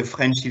the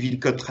French civil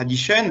code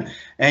tradition,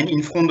 and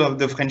in front of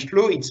the French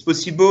law, it's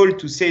possible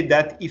to say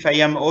that if I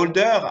am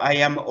holder, I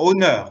am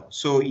owner.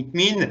 So it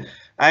means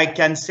I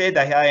can say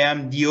that I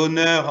am the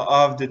owner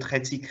of the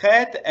trade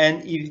secret,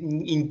 and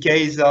in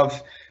case of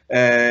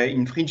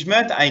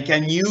infringement, I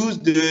can use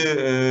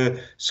the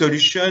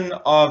solution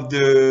of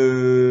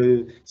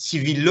the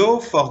civil law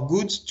for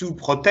goods to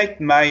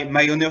protect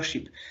my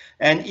ownership.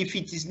 And if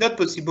it is not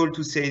possible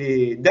to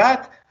say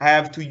that, I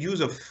have to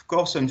use, of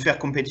course, unfair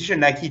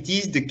competition, like it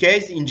is the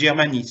case in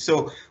Germany.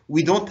 So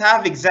we don't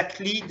have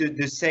exactly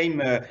the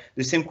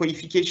same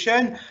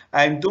qualification.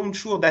 I'm not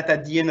sure that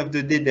at the end of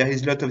the day there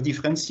is a lot of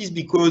differences,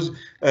 because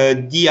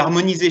the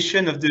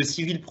harmonization of the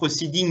civil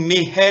proceeding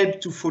may help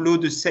to follow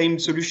the same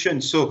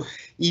solution. So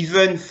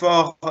even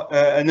for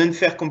an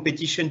unfair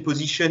competition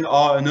position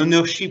or an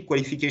ownership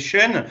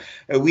qualification,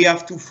 we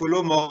have to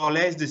follow more or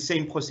less the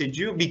same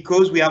procedure,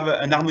 because we have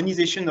an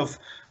harmonization of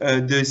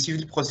the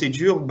civil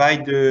procedure by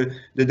the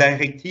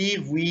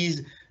directive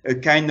with a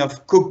kind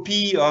of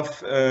copy of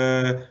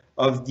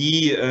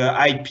the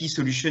IP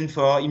solution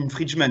for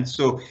infringement.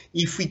 So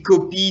if we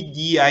copy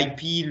the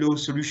IP law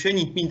solution,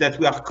 it means that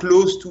we are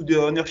close to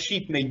the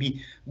ownership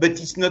maybe, but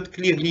it's not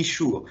clearly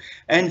sure.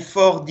 And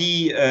for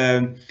the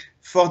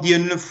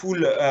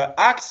unlawful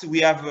acts, we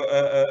have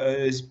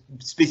a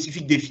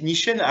specific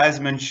definition, as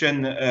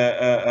mentioned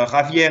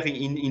Javier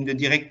in the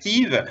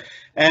directive.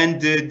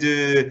 And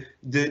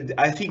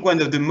I think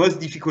one of the most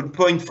difficult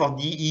points for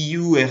the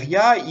EU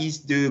area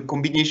is the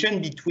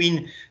combination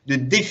between the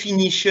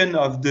definition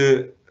of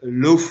the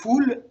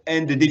lawful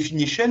and the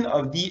definition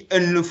of the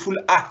unlawful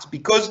act,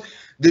 because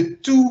the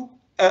two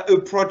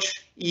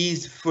approach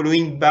is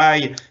following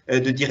by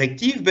the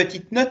directive, but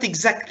it's not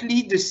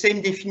exactly the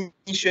same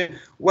definition,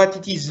 what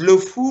it is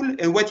lawful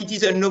and what it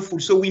is unlawful.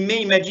 So we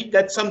may imagine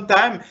that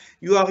sometimes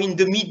you are in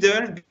the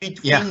middle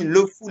between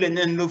lawful and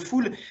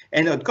unlawful,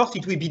 and of course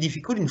it will be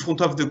difficult in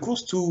front of the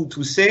courts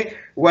to say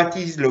what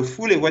is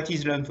lawful and what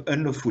is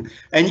unlawful.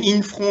 And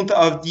in front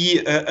of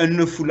the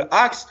unlawful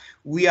acts,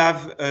 we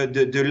have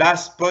the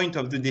last point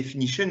of the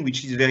definition,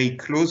 which is very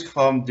close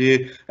from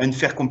the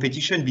unfair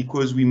competition,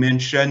 because we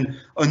mentioned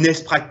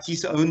honest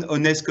practice,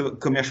 honest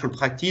commercial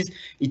practice.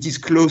 It is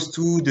close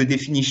to the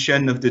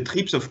definition of the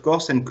TRIPS, of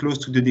course, and close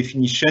to the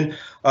definition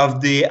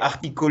of the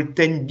Article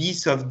 10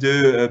 bis of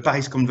the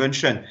Paris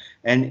Convention,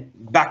 and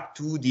back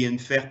to the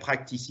unfair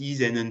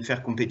practices and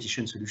unfair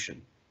competition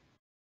solution.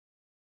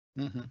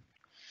 Mm-hmm.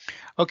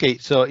 Okay,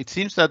 so it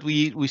seems that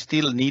we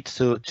still need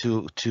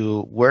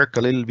to work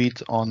a little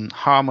bit on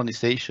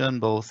harmonization,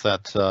 both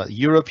at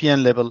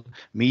European level,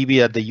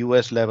 maybe at the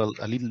US level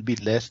a little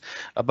bit less.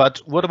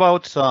 But what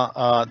about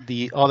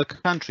the other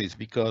countries?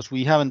 Because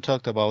we haven't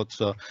talked about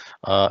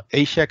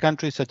Asia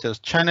countries such as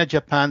China,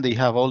 Japan. They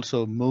have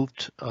also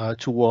moved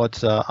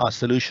towards a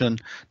solution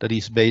that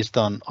is based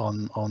on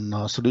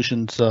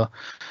solutions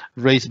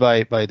raised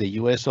by the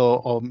US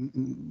or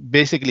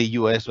basically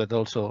US, but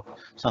also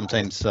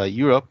sometimes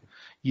Europe.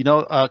 You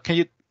know, can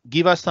you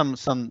give us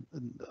some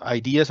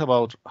ideas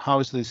about how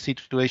is the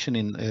situation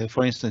in,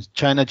 for instance,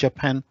 China,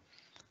 Japan?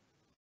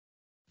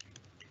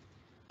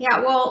 Yeah,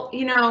 well,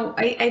 you know,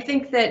 I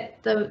think that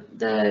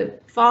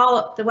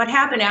what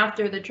happened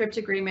after the TRIPS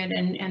agreement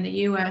and the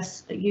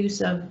U.S.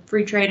 use of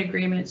free trade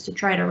agreements to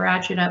try to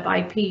ratchet up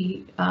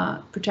IP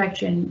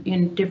protection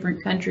in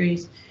different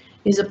countries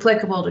is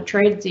applicable to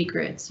trade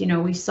secrets. You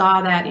know, we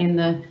saw that in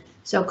the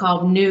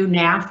so-called new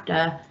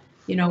NAFTA.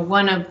 You know,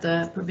 one of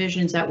the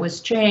provisions that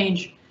was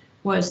changed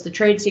was the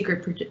trade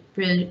secret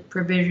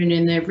provision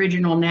in the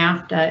original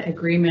NAFTA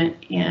agreement,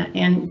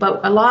 but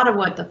a lot of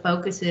what the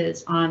focus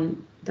is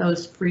on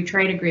those free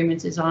trade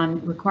agreements is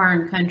on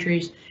requiring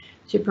countries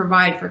to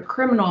provide for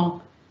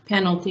criminal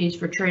penalties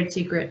for trade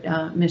secret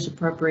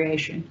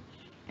misappropriation.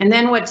 And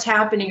then what's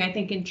happening, I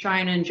think, in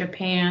China and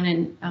Japan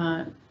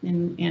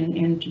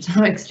and to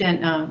some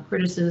extent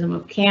criticism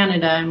of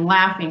Canada. I'm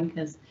laughing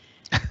because,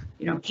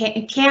 you know,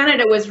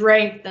 Canada was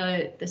ranked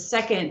the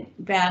second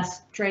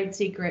best trade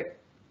secret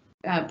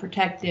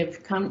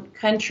protective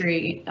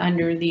country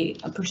under the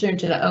pursuant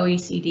to the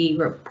OECD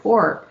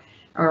report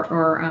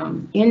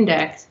or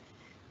index,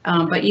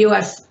 but the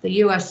U.S.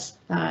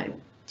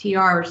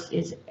 TRs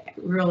is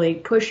really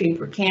pushing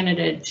for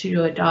Canada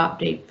to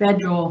adopt a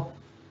federal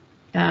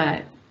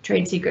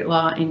trade secret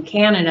law in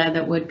Canada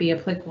that would be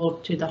applicable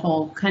to the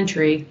whole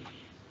country,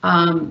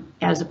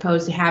 as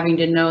opposed to having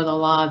to know the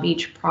law of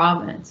each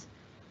province.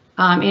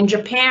 In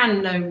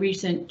Japan, the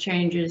recent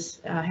changes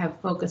have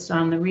focused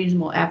on the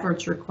reasonable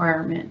efforts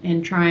requirement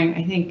and trying,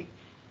 I think,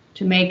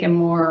 to make it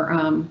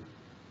more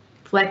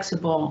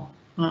flexible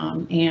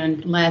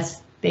and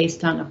less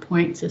based on a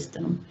point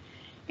system.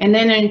 And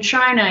then in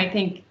China, I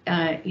think,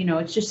 you know,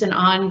 it's just an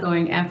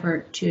ongoing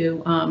effort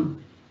to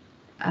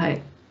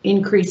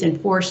increase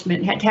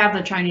enforcement, to have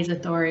the Chinese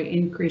authority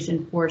increase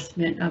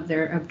enforcement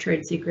of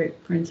trade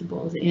secret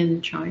principles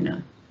in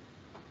China.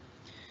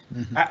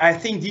 Mm-hmm. I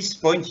think this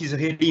point is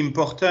really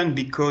important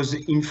because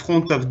in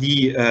front of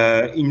the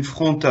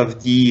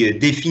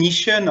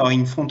definition or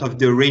in front of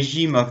the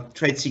regime of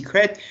trade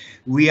secret,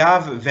 we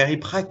have a very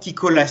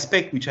practical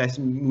aspect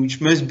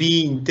which must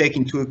be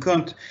taken into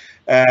account.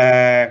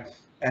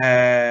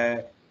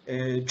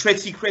 Trade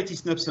secret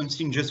is not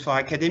something just for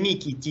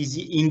academic. It is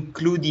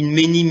included in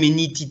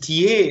many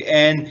TTA,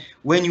 and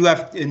when you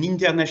have an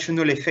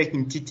international effect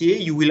in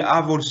TTA, you will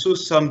have also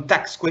some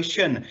tax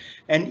question.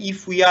 And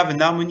if we have an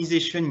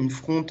harmonization in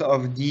front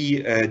of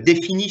the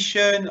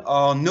definition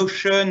or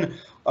notion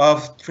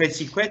of trade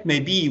secret,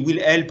 maybe it will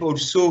help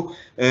also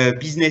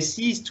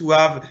businesses to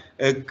have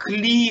a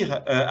clear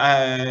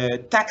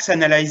tax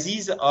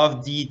analysis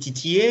of the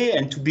TTA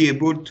and to be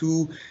able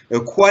to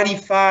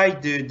qualify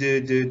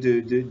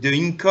the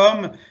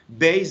income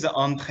based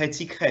on trade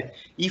secret.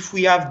 If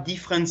we have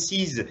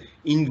differences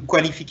in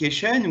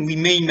qualification, we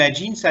may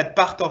imagine that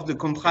part of the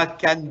contract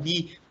can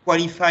be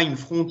qualified in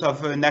front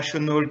of a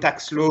national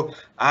tax law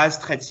as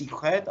trade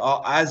secret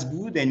or as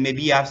good, and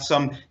maybe have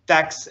some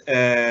tax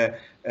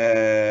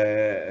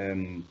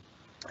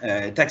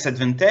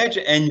advantage,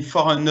 and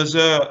for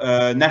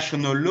another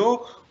national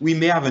law we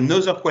may have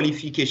another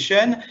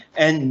qualification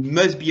and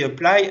must be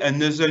applied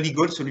another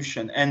legal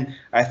solution. And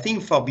I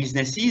think for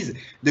businesses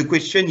the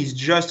question is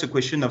just a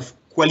question of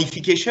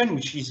qualification,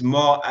 which is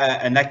more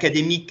an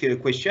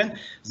academic question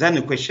than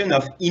a question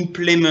of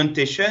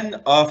implementation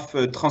of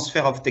transfer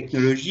of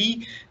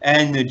technology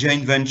and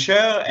joint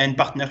venture and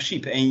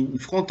partnership. And in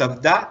front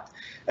of that,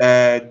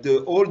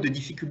 all the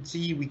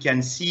difficulty we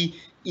can see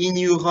in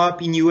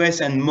Europe, in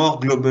US, and more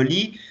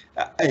globally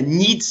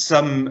needs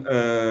some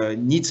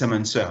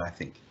answer, I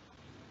think.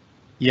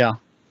 Yeah,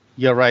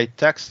 you're right.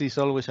 Tax is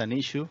always an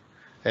issue,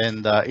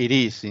 and it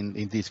is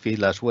in this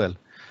field as well.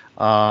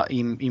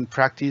 In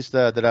practice,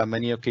 there are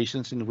many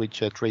occasions in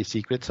which trade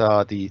secrets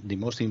are the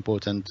most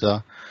important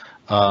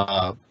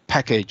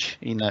package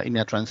in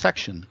a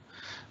transaction.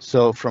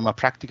 So from a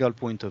practical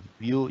point of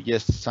view,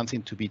 yes,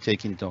 something to be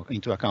taken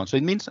into account. So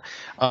it means,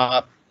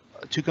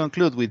 to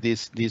conclude with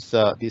this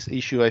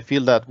issue, I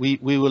feel that we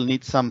will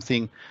need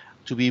something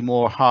to be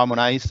more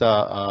harmonized.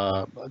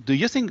 Do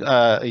you think,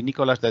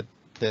 Nicolas, that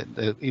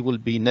it will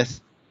be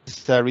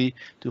necessary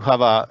to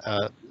have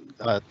a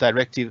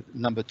directive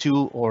number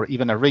 2 or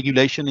even a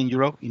regulation in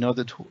Europe in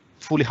order to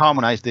fully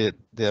harmonize the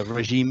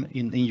regime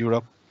in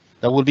Europe?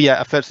 That will be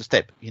a first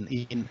step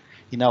in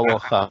our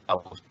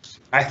house.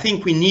 I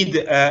think we need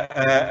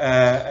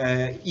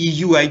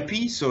EU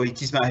IP, so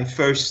it is my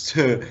first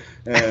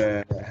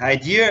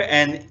idea,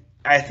 and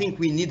I think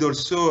we need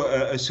also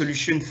a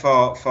solution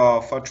for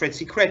trade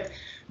secret.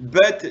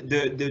 But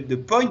the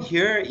point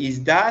here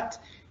is that,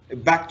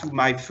 back to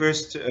my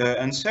first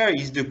answer,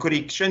 is the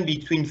connection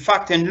between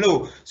fact and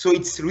law. So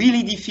it's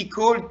really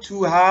difficult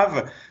to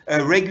have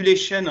a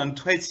regulation on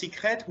trade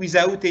secret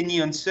without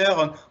any answer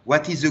on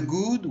what is a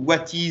good,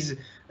 what is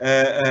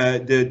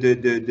the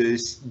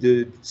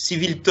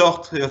civil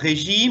tort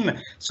regime.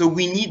 So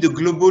we need a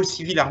global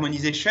civil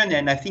harmonization,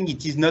 and I think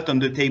it is not on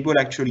the table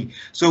actually.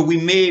 So we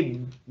may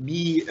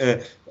be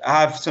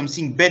have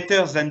something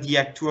better than the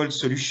actual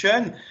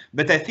solution,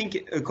 but I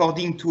think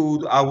according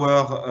to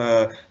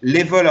our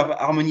level of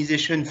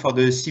harmonization for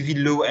the civil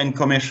law and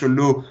commercial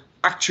law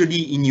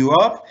actually in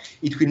Europe,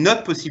 it will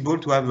not possible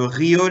to have a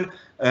real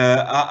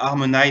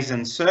harmonized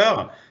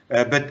answer.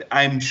 But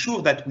I'm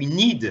sure that we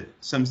need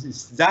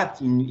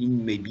that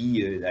in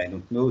maybe, I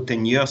don't know,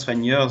 10 years, 5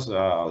 years,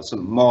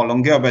 some more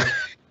longer, but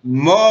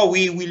more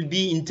we will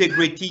be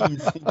integrated in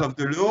front of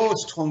the law,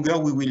 stronger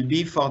we will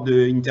be for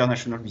the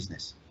international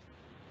business.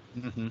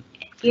 Mm-hmm.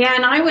 Yeah,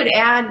 and I would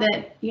add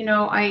that,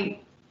 I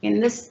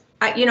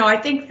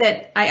think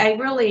that I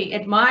really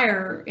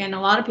admire, and a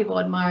lot of people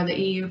admire the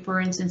EU,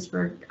 for instance,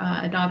 for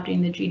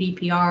adopting the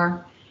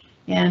GDPR.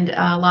 And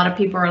a lot of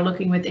people are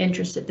looking with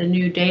interest at the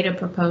new data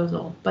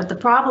proposal. But the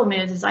problem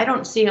is I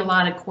don't see a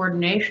lot of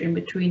coordination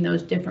between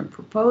those different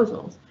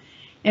proposals.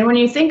 And when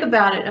you think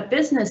about it, a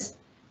business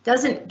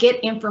doesn't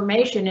get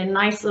information in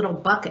nice little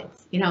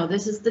buckets.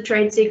 This is the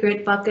trade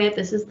secret bucket,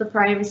 this is the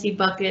privacy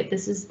bucket,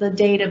 this is the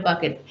data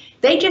bucket.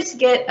 They just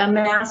get a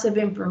mass of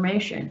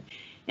information.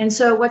 And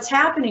so what's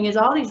happening is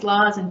all these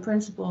laws and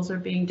principles are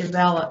being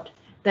developed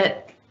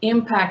that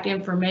impact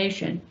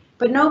information.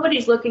 But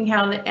nobody's looking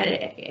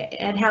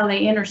at how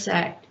they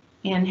intersect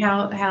and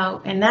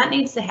and that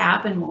needs to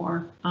happen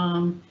more.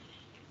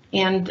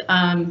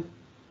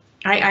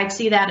 I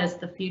see that as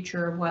the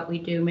future of what we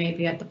do,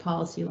 maybe at the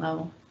policy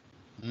level.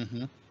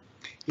 Mm-hmm.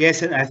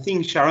 Yes, and I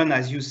think, Sharon,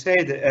 as you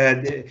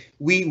said,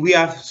 we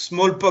have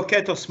small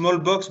pocket or small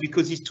box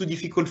because it's too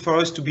difficult for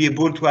us to be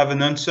able to have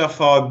an answer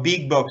for a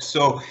big box.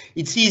 So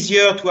it's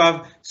easier to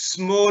have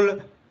small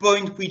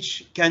point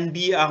which can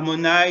be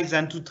harmonized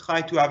and to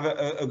try to have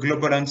a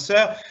global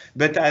answer.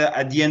 But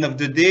at the end of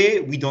the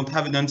day, we don't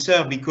have an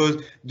answer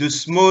because the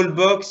small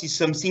box is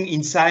something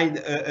inside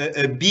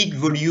a big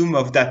volume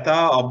of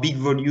data or big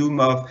volume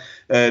of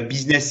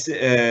business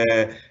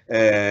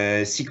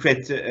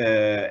secret,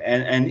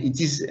 and it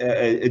is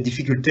a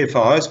difficulty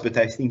for us, but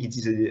I think it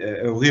is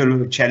a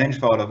real challenge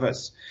for all of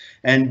us.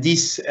 And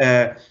this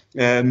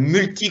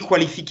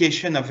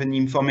multi-qualification of an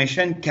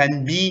information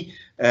can be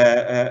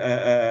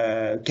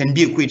a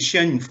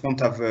question in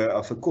front of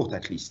a court,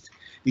 at least,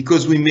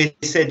 because we may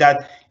say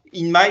that,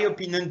 in my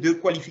opinion, the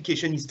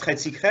qualification is trade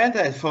secret,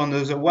 and for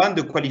another one,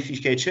 the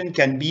qualification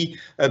can be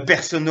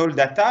personal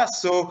data.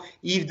 So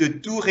if the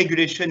two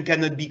regulations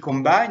cannot be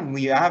combined,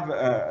 we have,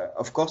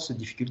 of course, a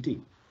difficulty.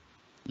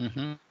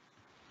 Mm-hmm.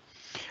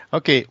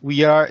 Okay,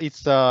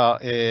 it's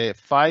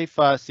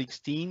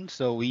 5:16,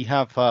 so we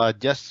have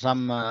just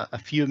a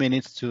few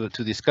minutes to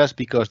discuss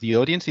because the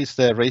audience is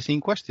raising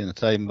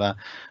questions. I'm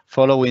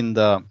following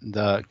the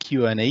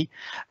Q&A,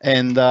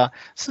 and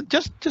so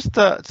just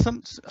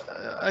some.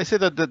 I say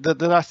that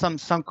there are some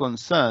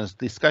concerns,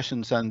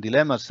 discussions, and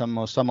dilemmas.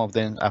 Some of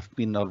them have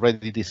been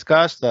already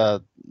discussed,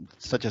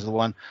 such as the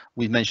one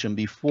we mentioned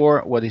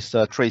before. What is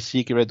trade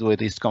secret?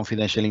 What is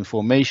confidential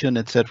information,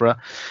 etc.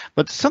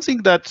 But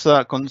something that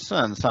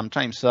concerns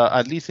sometimes,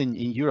 at least in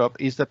Europe,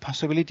 is the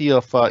possibility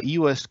of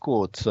U.S.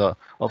 courts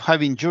of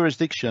having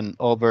jurisdiction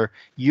over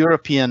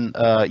European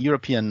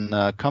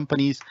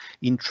companies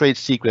in trade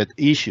secret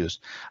issues,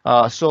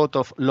 sort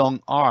of long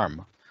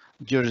arm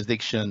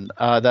jurisdiction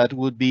that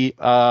would be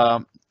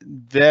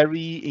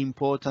very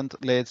important,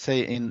 let's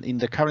say, in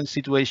the current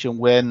situation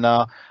when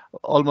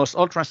almost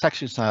all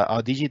transactions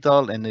are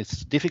digital and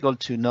it's difficult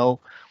to know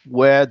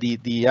where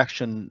the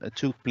action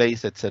took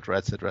place, etc.,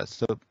 etc.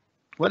 So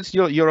what's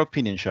your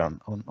opinion, Sharon,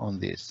 on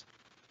this?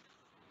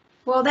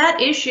 Well, that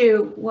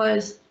issue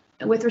was,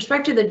 with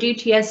respect to the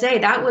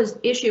DTSA,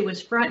 issue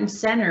was front and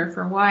center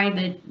for why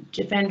the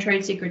Defend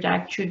Trade Secrets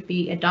Act should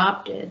be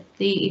adopted.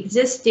 The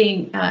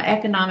existing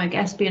Economic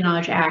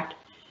Espionage Act,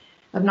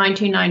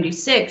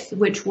 1996,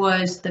 which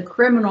was the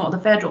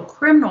federal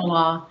criminal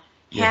law,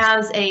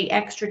 has a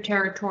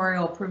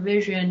extraterritorial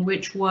provision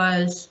which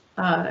was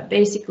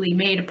basically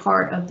made a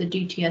part of the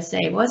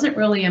DTSA. It wasn't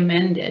really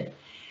amended,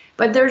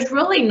 but there's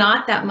really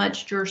not that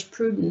much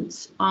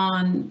jurisprudence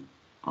on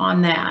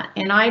that,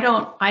 and I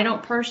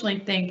don't personally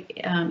think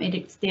it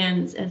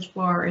extends as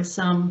far as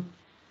some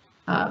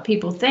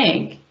people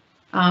think.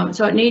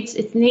 So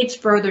it needs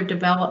further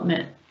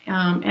development.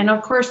 And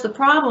of course, the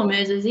problem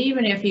is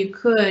even if you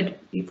could,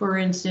 for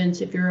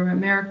instance, if you're an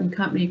American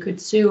company, you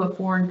could sue a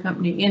foreign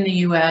company in the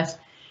U.S.,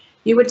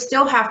 you would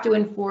still have to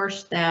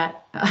enforce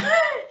that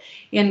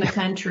in the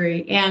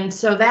country. And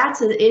so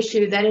that's an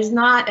issue that is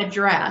not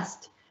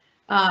addressed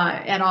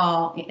at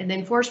all. And the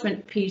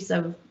enforcement piece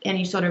of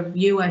any sort of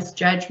U.S.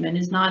 judgment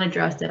is not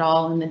addressed at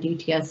all in the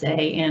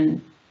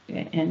DTSA.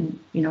 And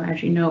you know,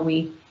 as you know,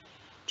 we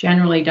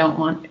generally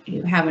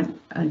haven't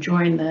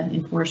joined the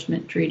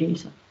enforcement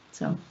treaties.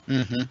 So.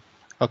 Mm-hmm.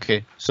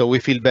 Okay, so we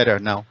feel better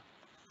now.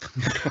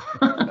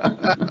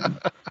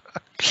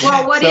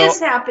 Well, what is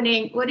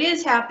happening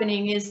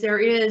is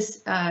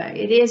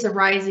it is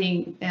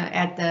arising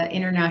at the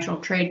International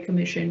Trade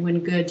Commission when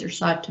goods are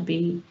sought to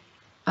be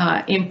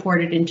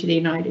imported into the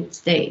United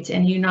States,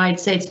 and the United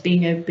States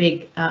being a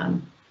big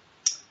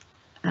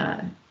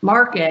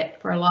market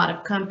for a lot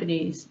of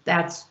companies,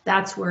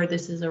 that's where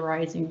this is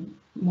arising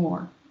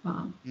more.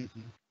 Mm-hmm.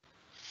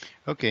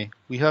 Okay,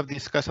 we have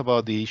discussed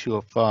about the issue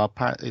of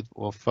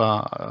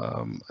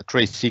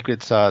trade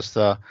secrets as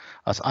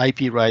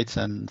IP rights,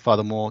 and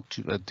furthermore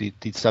to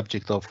the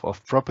subject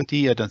of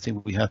property. I don't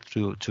think we have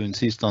to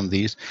insist on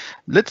this.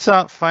 Let's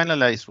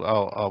finalize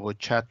our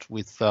chat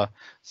with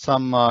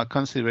some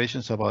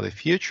considerations about the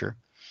future,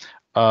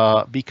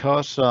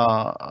 because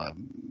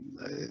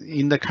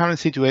in the current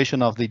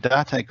situation of the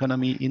data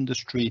economy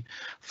industry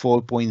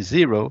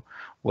 4.0,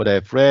 what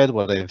I've read,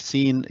 what I've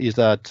seen is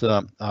that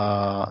the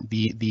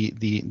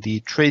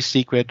trade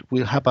secret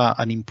will have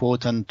an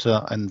important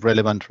and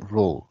relevant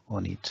role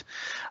on it.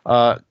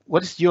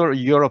 What is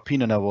your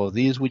opinion about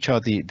this? Which are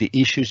the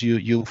issues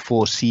you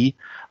foresee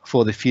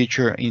for the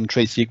future in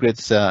trade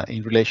secrets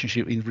in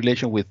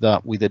relation with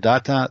the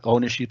data,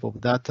 ownership of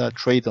data,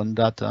 trade on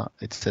data,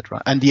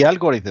 etc., and the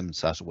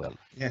algorithms as well?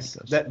 Yes,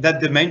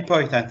 that's the main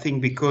point, I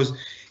think, because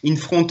in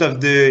front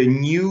of the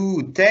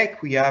new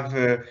tech we have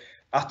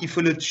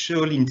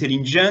artificial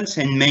intelligence,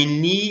 and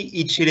mainly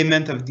each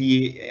element of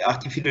the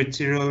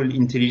artificial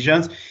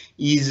intelligence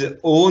is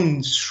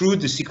owned through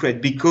the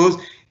secret, because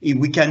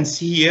we can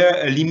see here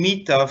a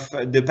limit of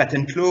the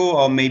patent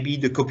law or maybe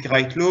the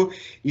copyright law.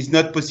 Is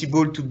not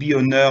possible to be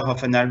owner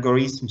of an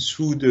algorithm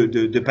through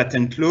the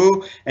patent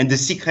law, and the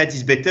secret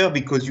is better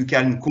because you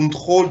can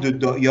control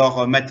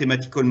your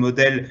mathematical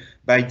model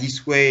by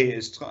this way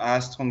as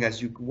strong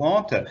as you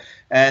want,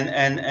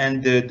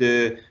 and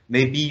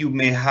maybe you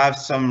may have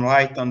some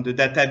right on the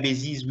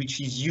databases which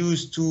is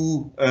used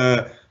to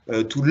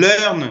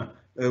learn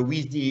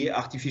with the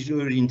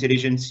artificial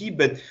intelligence,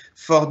 but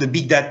for the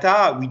big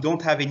data, we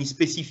don't have any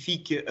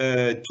specific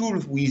tool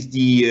with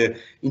the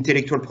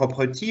intellectual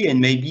property, and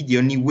maybe the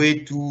only way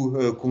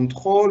to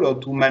control or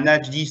to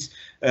manage this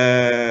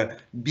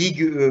big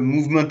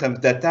movement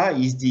of data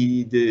is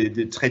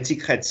the trade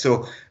secret.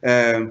 So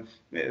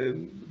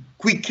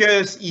quicker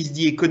is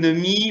the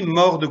economy,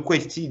 more the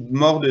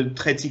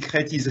trade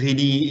secret is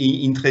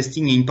really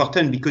interesting and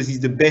important, because it's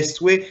the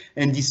best way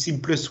and the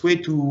simplest way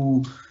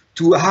to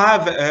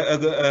have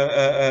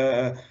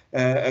a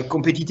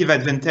competitive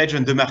advantage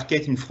on the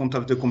market in front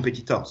of the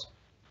competitors.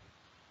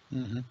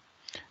 Mm-hmm.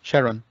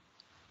 Sharon,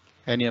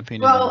 any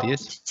opinion on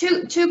this?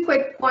 Two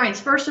quick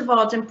points. First of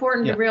all, it's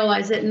important to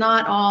realize that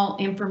not all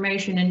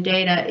information and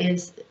data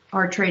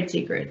are trade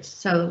secrets,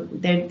 so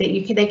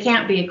they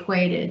can't be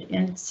equated.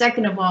 And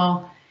second of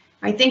all,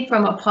 I think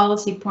from a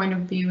policy point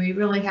of view, we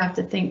really have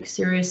to think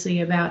seriously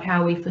about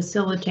how we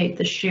facilitate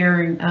the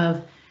sharing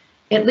of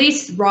at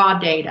least raw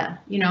data,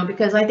 you know,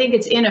 because I think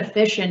it's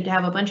inefficient to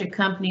have a bunch of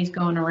companies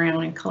going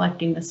around and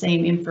collecting the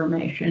same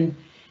information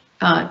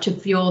to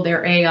fuel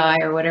their AI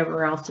or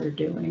whatever else they're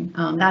doing.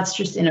 That's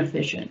just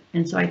inefficient.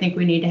 And so I think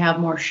we need to have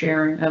more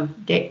sharing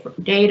of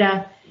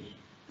data,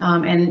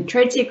 and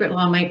trade secret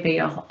law might be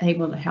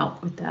able to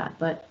help with that,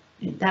 but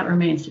that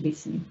remains to be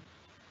seen.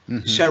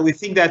 Mm-hmm. Shall we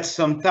think that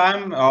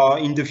sometime or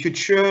in the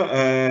future,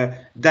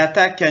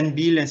 data can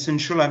be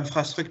essential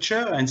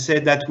infrastructure, and say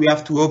that we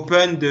have to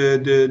open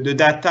the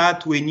data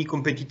to any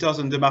competitors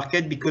on the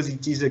market because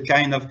it is a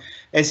kind of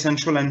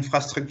essential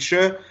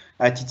infrastructure,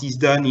 as it is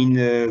done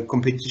in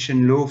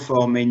competition law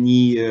for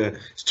many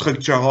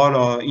structural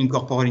or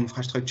incorporeal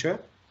infrastructure?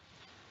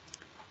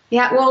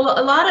 Yeah, well,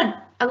 a lot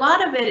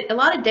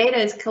of data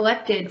is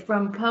collected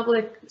from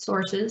public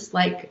sources,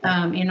 like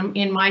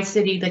in my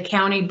city, the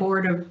county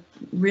board of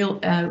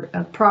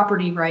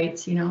property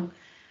rights, you know,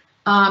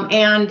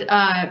 and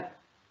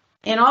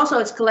also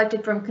it's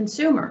collected from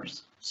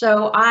consumers.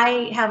 So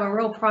I have a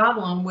real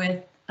problem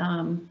with,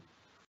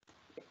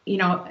 you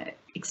know,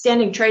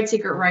 extending trade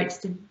secret rights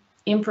to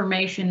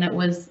information that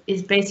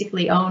is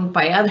basically owned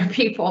by other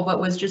people,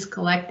 but was just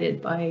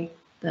collected by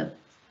the,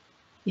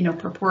 you know,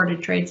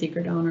 purported trade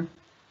secret owner.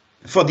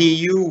 For the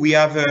EU, we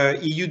have a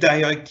EU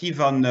directive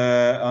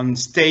on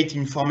state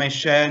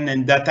information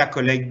and data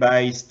collected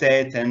by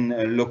state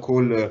and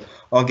local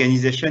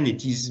organization.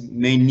 It is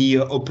mainly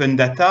open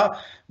data,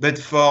 but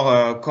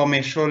for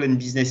commercial and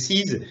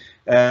businesses,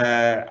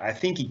 I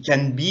think it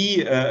can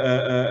be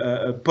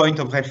a point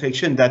of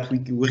reflection that we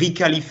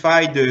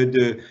requalify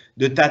the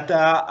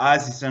data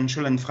as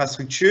essential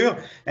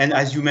infrastructure. And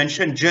as you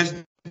mentioned, just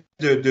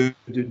the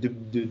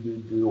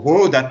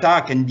raw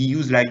data can be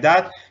used like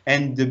that,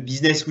 and the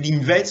business will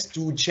invest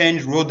to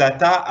change raw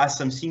data as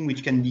something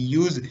which can be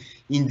used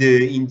in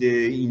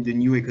the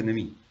new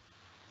economy.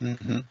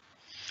 Mm-hmm.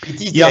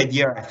 It is the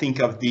idea, I think,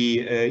 of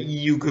the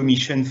EU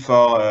Commission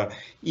for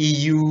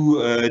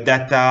EU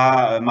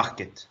data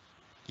market.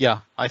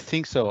 Yeah, I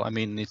think so. I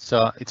mean, it's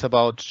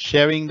about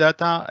sharing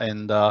data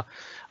and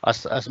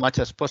as much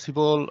as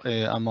possible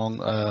among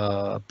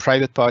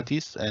private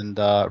parties, and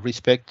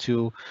respect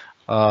to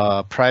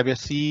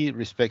privacy,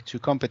 respect to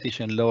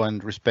competition law,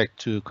 and respect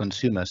to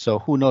consumers. So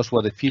who knows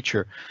what the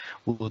future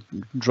will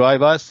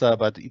drive us,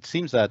 but it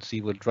seems that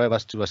it will drive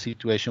us to a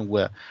situation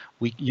where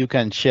you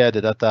can share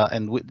the data,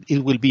 and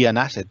it will be an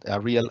asset, a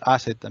real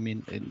asset, I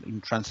mean, in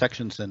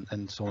transactions and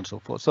so on and so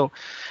forth. So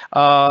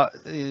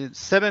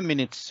 7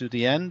 minutes to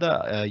the end,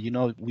 you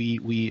know,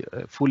 we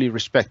fully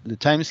respect the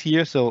times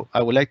here, so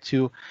I would like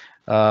to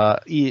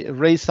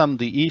raise some of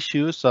the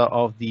issues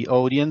of the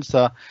audience.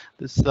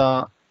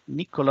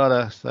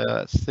 Nicola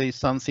say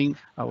something.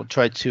 I will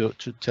try to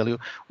tell you.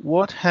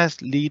 What has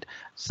led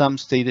some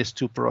states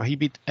to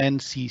prohibit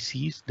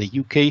NCCs? The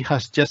UK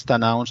has just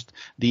announced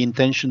the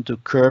intention to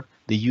curb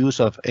the use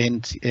of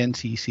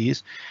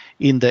NCCs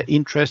in the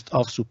interest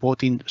of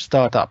supporting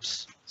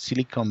startups,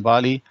 Silicon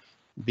Valley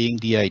being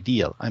the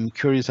ideal. I'm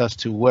curious as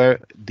to where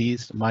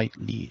this might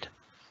lead.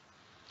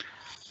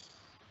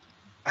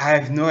 I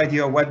have no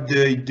idea what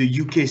the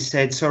UK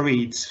said.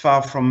 Sorry, it's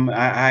far from.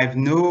 I have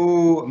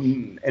no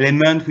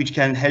element which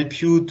can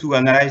help you to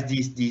analyze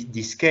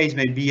this case.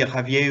 Maybe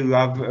Javier, you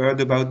have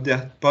heard about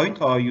that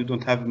point, or you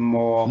don't have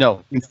more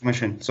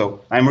information.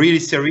 So I'm really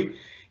sorry.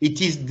 It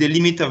is the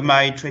limit of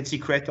my trade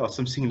secret or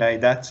something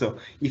like that. So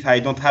if I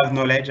don't have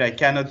knowledge, I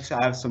cannot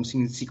have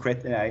something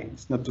secret.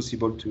 It's not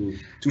possible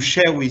to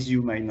share with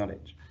you my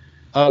knowledge.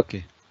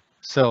 Okay.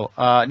 So,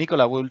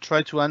 Nicola, we'll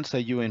try to answer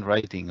you in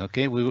writing,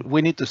 okay?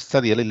 We need to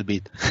study a little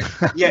bit.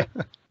 Yeah.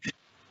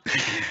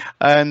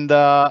 And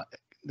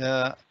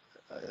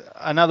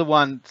another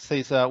one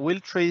says, will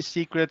trade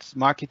secrets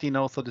marketing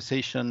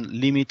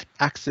authorization limit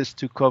access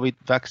to COVID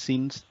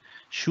vaccines?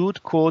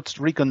 Should courts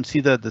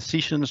reconsider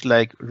decisions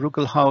like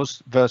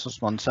Ruckelshaus versus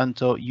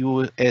Monsanto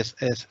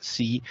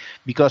USSC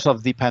because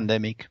of the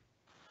pandemic?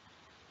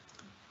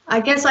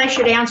 I guess I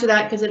should answer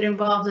that because it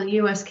involves a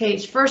U.S.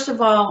 case. First of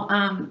all,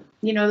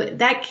 you know,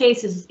 that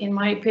case is, in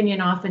my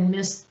opinion, often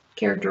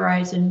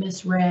mischaracterized and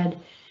misread.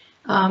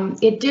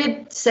 It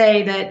did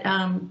say that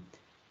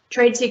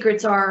trade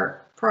secrets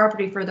are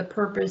property for the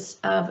purpose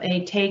of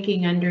a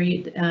taking under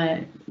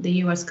the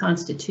U.S.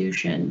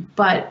 Constitution,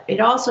 but it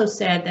also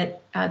said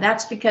that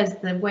that's because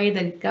the way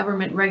the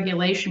government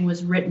regulation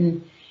was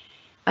written,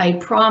 a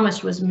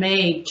promise was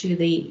made to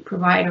the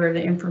provider of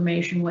the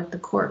information, what the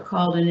court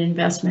called an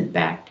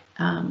investment-backed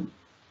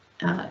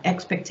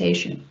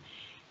expectation.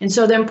 And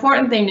so the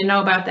important thing to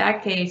know about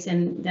that case,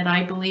 and that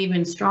I believe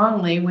in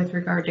strongly with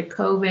regard to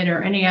COVID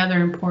or any other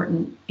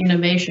important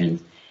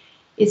innovations,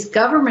 is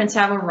governments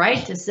have a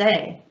right to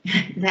say,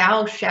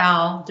 thou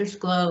shall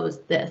disclose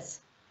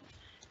this.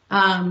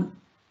 And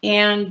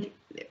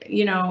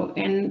you know,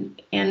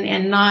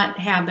 and not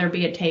have there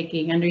be a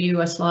taking under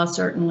U.S. law,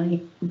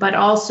 certainly, but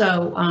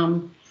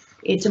also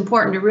it's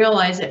important to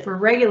realize that for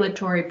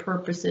regulatory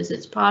purposes,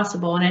 it's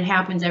possible, and it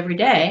happens every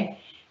day,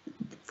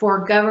 for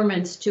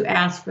governments to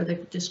ask for the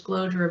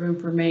disclosure of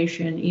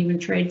information, even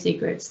trade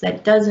secrets,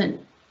 that doesn't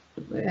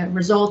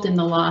result in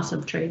the loss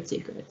of trade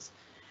secrets.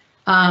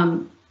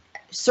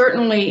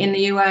 Certainly in the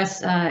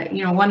U.S.,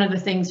 you know, one of the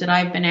things that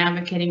I've been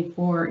advocating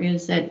for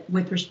is that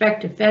with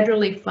respect to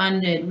federally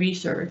funded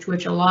research,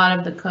 which a lot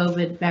of the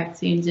COVID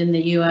vaccines in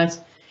the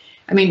U.S.,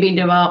 I mean, being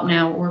developed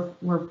now,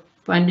 were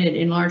funded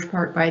in large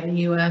part by the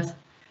U.S.,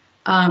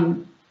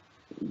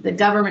 the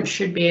government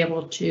should be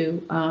able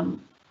to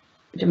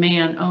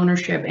demand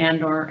ownership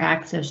and or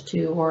access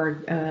to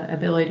or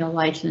ability to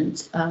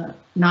license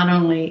not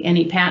only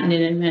any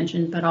patented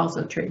inventions, but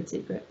also trade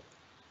secrets.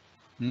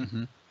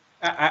 Mm-hmm.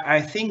 I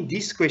think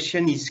this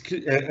question is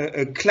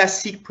a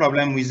classic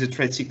problem with the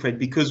trade secret,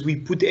 because we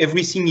put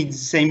everything in the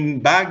same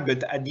bag,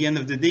 but at the end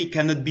of the day, it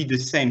cannot be the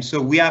same. So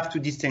we have to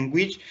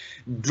distinguish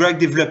drug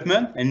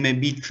development and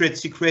maybe trade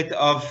secret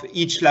of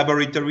each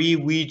laboratory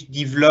which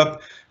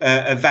develop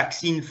a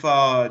vaccine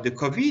for the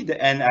COVID.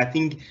 And I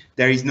think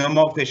there is no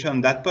more question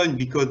on that point,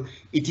 because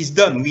it is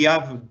done. We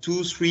have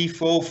 2, 3,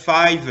 4,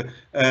 5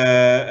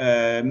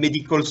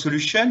 medical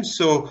solutions.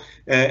 So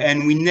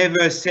and we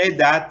never said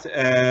that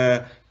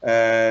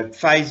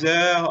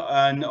Pfizer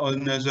and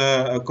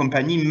another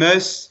company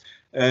must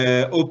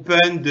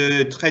open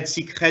the trade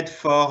secret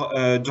for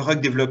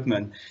drug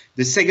development.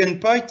 The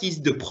second point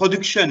is the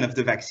production of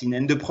the vaccine,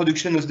 and the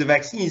production of the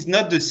vaccine is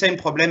not the same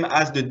problem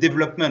as the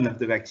development of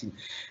the vaccine.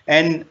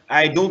 And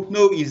I don't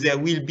know if there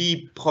will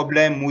be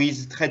problem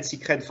with trade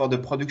secret for the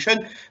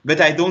production, but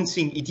I don't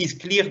think it is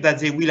clear that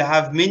they will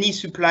have many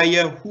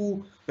suppliers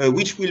who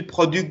which will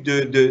produce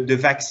the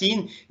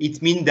vaccine.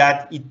 It means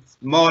that it's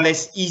more or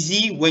less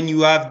easy when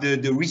you have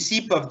the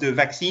receipt of the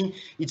vaccine,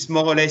 it's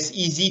more or less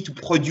easy to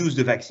produce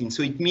the vaccine.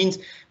 So it means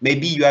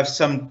maybe you have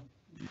some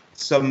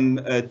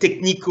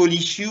technical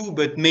issue,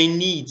 but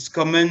mainly it's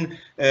common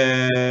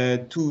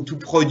to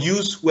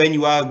produce when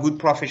you are a good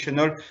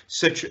professional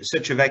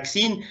such a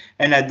vaccine.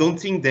 And I don't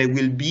think there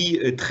will be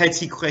a trade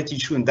secret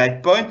issue on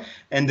that point.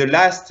 And the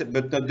last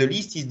but not the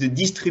least is the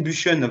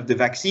distribution of the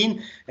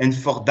vaccine. And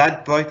for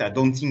that point, I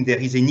don't think there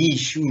is any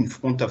issue in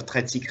front of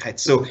trade secret.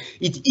 So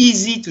it's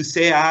easy to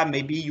say,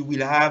 maybe you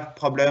will have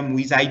problem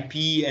with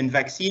IP and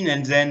vaccine,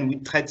 and then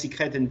with trade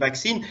secret and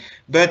vaccine.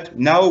 But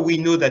now we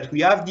know that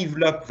we have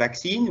developed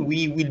vaccine,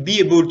 we will be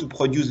able to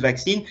produce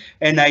vaccine,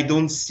 and I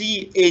don't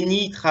see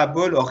any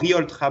trouble or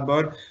real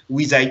trouble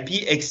with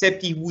IP,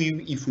 except if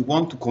we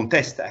want to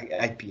contest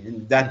IP,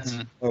 and that's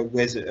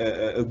always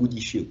a good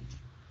issue.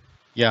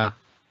 Yeah,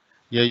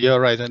 you're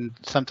right. And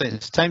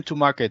sometimes time to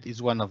market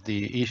is one of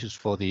the issues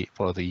for the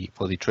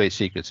trade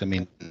secrets. I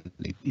mean,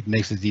 it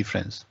makes a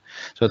difference,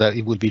 so that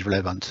it will be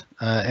relevant.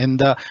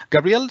 And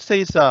Gabriel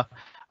says,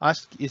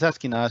 is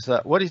asking us,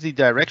 what is the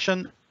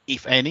direction,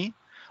 if any,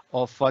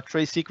 of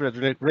trade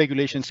secret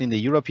regulations in the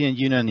European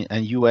Union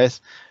and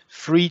US,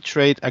 free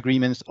trade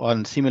agreements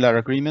on similar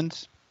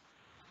agreements?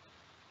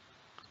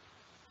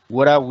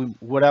 What are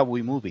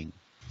we moving?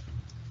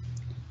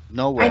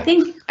 Nowhere. I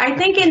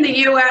think in the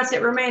US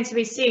it remains to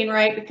be seen,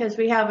 right? Because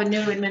we have a new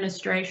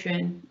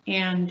administration,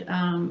 and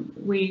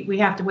we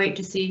have to wait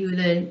to see who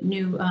the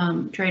new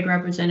trade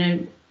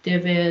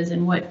representative is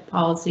and what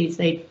policies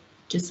they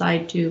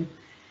decide to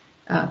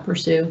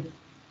pursue.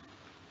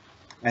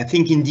 I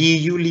think in the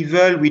EU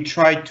level, we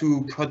try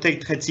to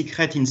protect trade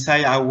secret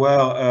inside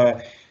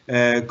our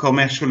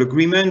commercial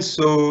agreements.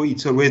 So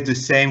it's always the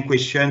same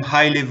question,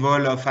 high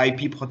level of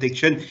IP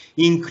protection,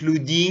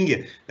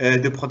 including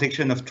the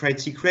protection of trade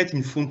secret.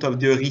 In front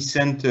of the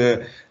recent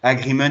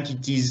agreement,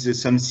 it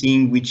is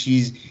something which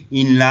is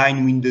in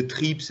line with the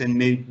TRIPS and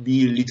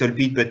maybe a little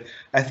bit, but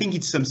I think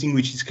it's something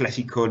which is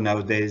classical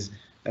nowadays.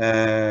 We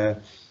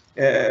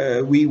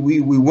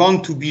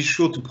want to be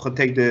sure to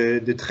protect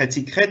the trade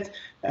secret.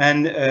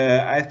 And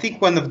I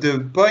think one of the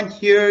points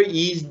here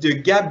is the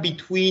gap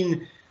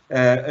between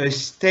a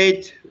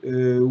state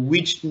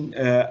which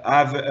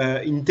have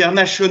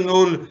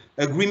international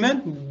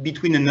agreement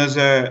between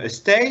another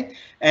state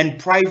and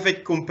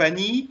private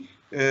company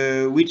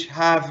which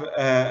have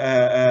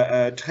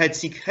a trade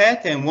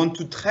secret and want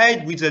to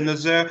trade with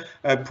another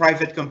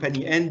private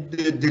company. And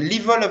the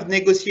level of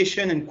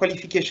negotiation and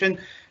qualification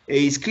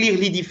is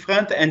clearly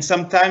different, and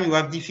sometimes you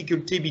have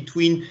difficulty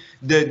between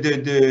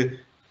the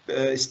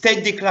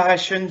state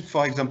declaration,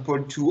 for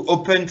example, to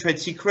open trade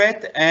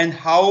secret and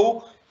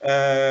how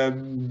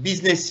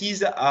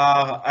businesses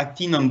are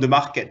acting on the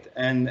market.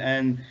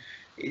 And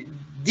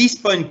this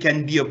point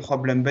can be a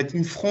problem, but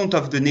in front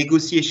of the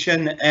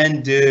negotiation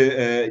and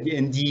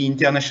the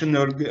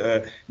international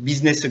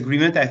business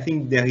agreement, I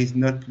think there is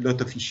not a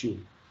lot of issue.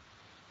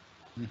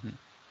 Mm-hmm.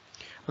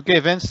 Okay,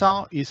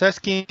 Vincent is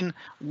asking,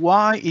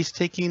 why is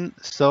taking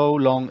so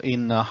long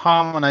in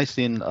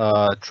harmonizing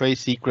trade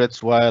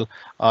secrets while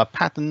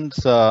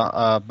patents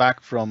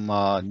back from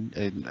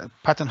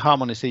patent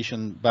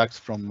harmonization back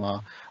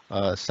from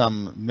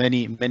some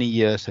many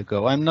years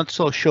ago? I'm not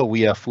so sure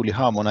we are fully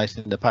harmonized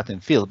in the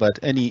patent field, but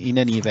in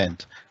any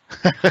event.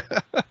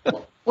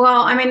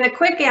 Well, I mean, the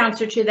quick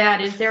answer to that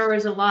is there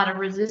was a lot of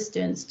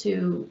resistance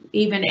to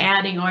even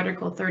adding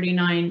Article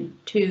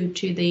 39(2)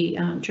 to the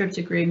TRIPS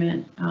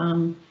agreement.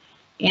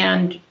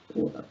 And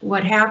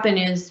what happened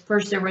is,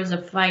 first there was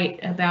a fight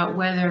about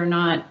whether or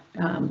not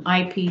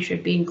IP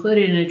should be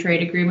included in a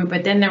trade agreement,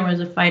 but then there was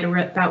a fight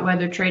about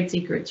whether trade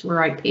secrets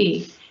were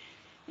IP.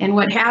 And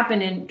what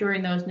happened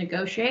during those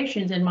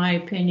negotiations, in my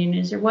opinion,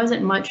 is there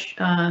wasn't much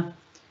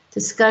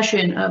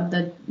discussion of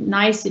the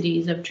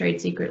niceties of trade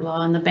secret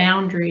law and the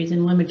boundaries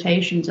and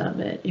limitations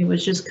of it. It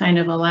was just kind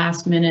of a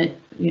last minute,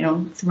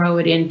 throw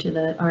it into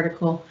the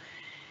Article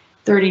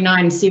 39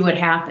 and see what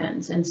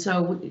happens. And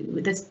so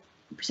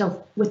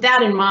with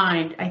that in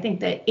mind, I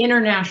think the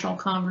international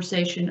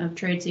conversation of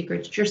trade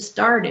secrets just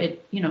started,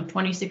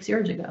 26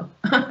 years ago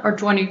or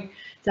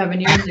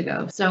 27 years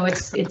ago. So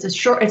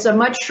it's a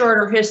much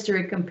shorter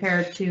history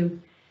compared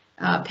to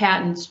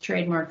patents,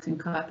 trademarks, and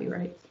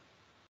copyrights.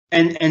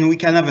 And we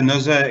can have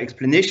another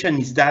explanation,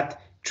 is that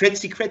trade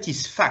secret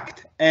is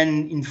fact,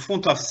 and in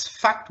front of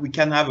fact we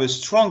can have a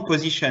strong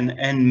position,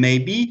 and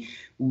maybe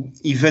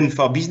even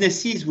for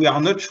businesses, we are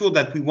not sure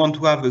that we want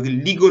to have a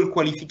legal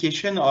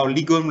qualification or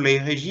legal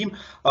regime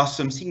or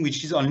something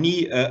which is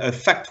only a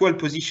factual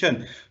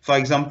position. For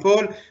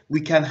example,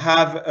 we can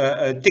have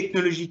a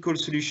technological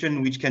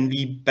solution which can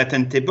be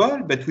patentable,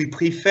 but we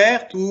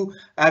prefer to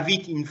have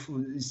it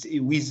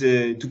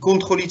to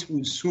control it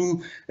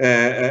through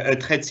a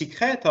trade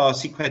secret or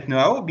secret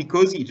know-how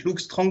because it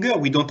looks stronger.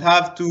 We don't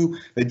have to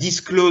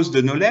disclose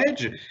the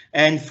knowledge.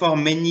 And for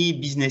many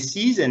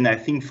businesses, and I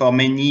think for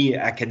many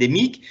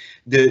academics,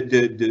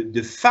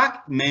 the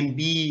fact may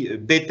be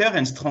better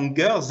and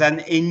stronger than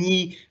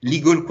any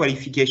legal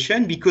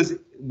qualification, because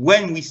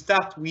when we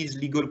start with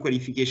legal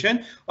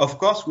qualification, of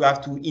course, we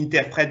have to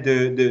interpret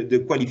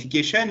the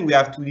qualification, we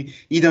have to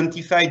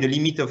identify the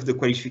limit of the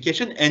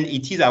qualification, and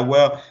it is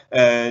our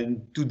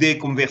today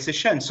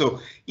conversation. So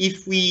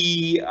if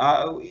we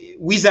are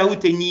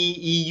without any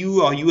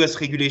EU or US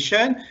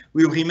regulation,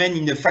 we remain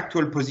in a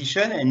factual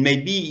position, and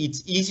maybe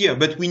it's easier,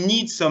 but we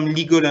need some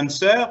legal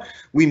answer.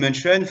 We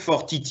mentioned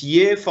for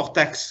TTA, for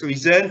tax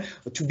reason,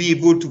 to be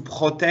able to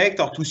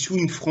protect or to sue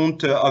in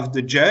front of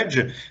the judge.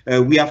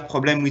 We have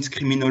problem with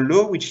criminal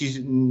law, which is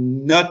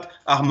not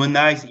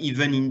harmonized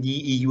even in the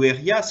EU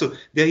area. So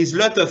there is a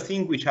lot of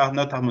things which are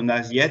not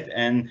harmonized yet,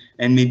 and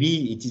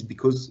maybe it is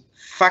because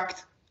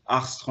facts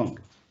are strong.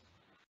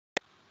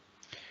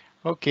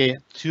 Okay,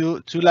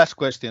 two last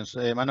questions.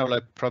 Manuel, I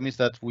promise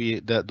that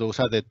those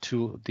are the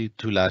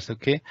two last.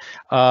 Okay,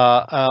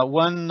 on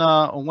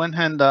one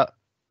hand,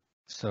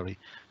 sorry,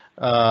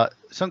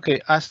 Sonke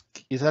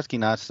is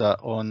asking us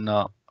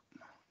on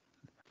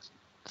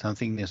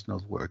something is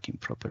not working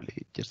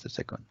properly. Just a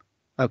second.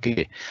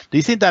 Okay, do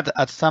you think that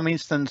at some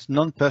instance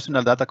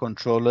non-personal data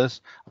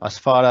controllers, as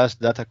far as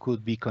data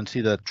could be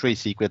considered trade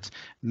secrets,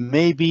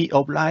 may be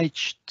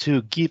obliged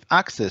to give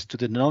access to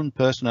the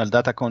non-personal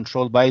data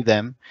controlled by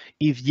them?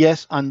 If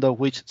yes, under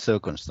which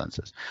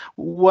circumstances?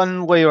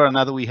 One way or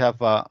another, we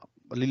have a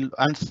little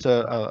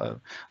answer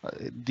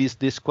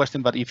this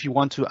question, but if you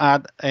want to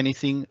add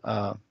anything,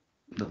 that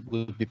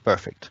would be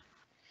perfect.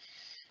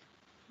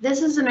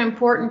 This is an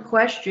important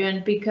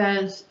question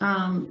because,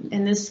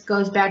 and this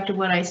goes back to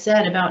what I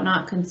said about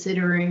not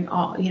considering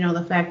all,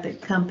 the fact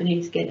that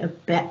companies get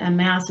a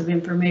mass of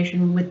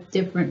information with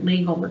different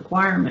legal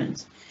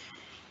requirements.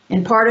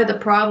 And part of the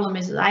problem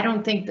is I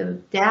don't think the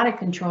data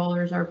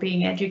controllers are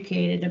being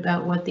educated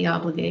about what the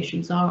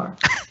obligations are.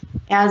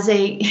 As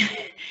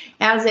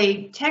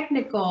a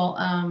technical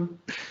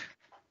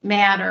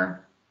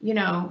matter,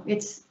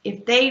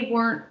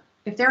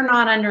 if they're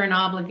not under an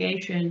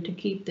obligation to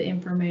keep the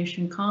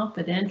information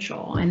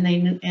confidential, and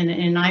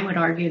I would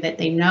argue that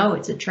they know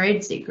it's a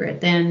trade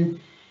secret, then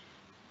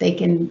they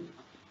can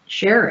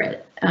share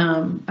it.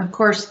 Of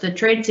course, the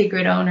trade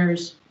secret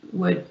owners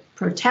would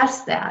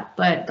protest that,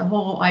 but the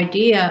whole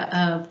idea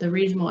of the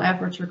reasonable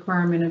efforts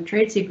requirement of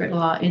trade secret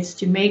law is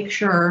to make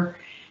sure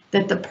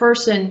that the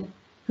person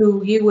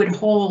who you would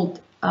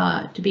hold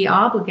to be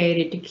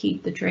obligated to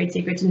keep the trade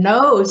secrets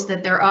knows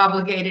that they're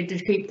obligated to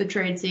keep the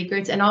trade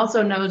secrets, and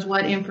also knows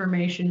what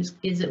information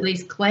is at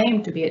least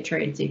claimed to be a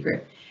trade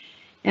secret.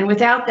 And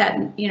without that,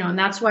 and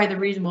that's why the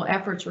reasonable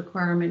efforts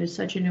requirement is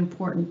such an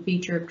important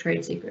feature of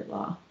trade secret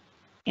law.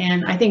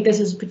 And I think this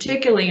is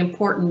particularly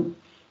important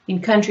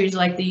in countries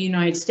like the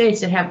United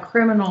States that have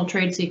criminal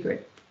trade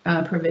secret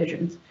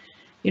provisions.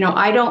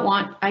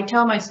 I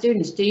tell my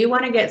students, do you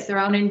want to get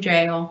thrown in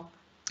jail,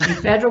 in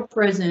federal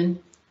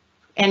prison,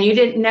 and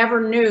you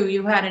never knew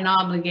you had an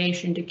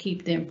obligation to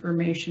keep the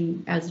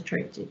information as a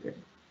trade secret?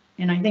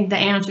 And I think the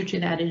answer to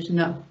that is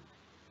no.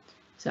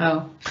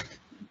 So.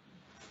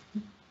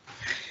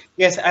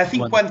 Yes, I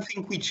think one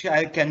thing which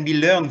can be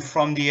learned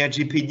from the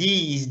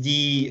RGPD is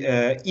the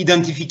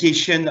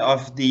identification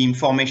of the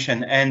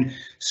information. And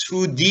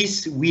through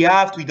this, we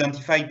have to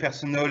identify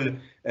personal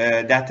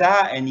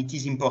data, and it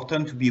is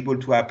important to be able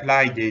to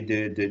apply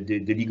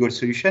the legal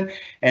solution.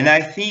 And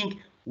I think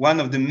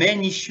one of the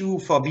main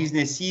issues for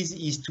businesses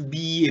is to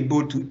be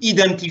able to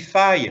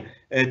identify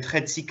a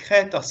trade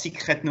secret or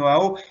secret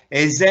know-how,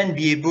 and then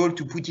be able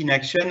to put in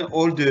action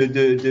all the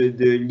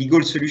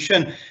legal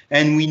solution.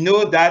 And we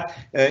know that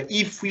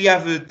if we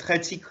have a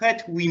trade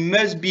secret, we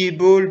must be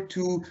able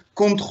to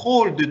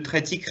control the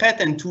trade secret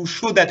and to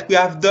show that we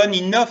have done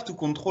enough to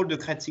control the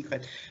trade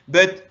secret.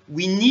 But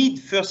we need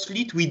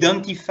firstly to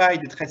identify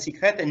the trade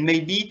secret, and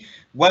maybe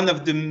one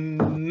of the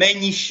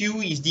main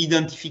issues is the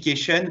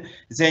identification.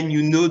 Then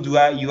you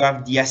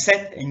have the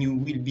asset, and you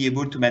will be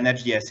able to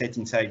manage the asset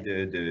inside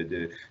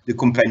the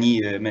company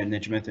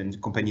management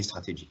and company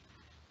strategy.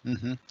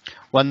 Mm-hmm.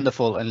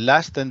 Wonderful. And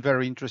last and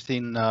very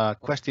interesting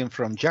question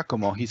from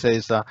Giacomo. He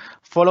says,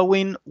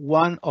 following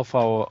one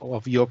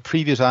of your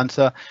previous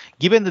answer,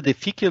 given the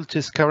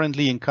difficulties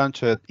currently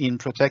encountered in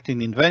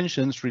protecting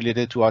inventions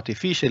related to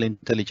artificial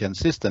intelligence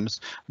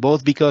systems,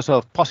 both because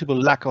of possible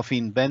lack of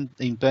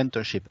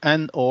inventorship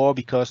and or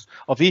because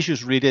of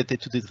issues related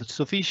to the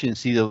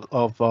sufficiency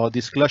of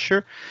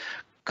disclosure,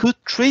 could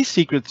trade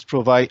secrets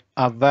provide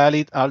a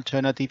valid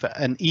alternative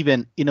and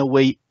even, in a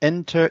way,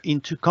 enter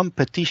into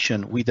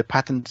competition with the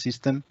patent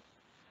system?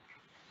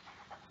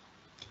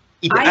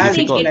 I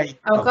think it,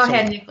 oh, go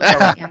ahead, Nicholas.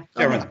 Yeah,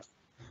 go ahead.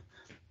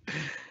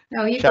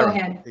 No, you Sharon, go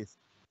ahead. Please.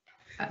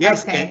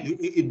 Yes, okay.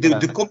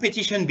 The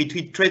competition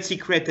between trade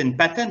secret and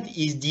patent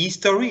is the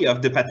history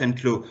of the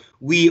patent law.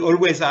 We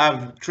always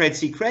have trade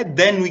secret,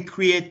 then we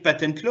create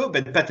patent law,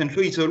 but patent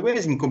law is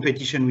always in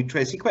competition with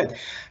trade secret.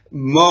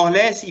 More or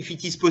less, if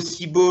it is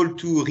possible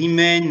to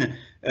remain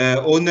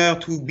owner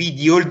to be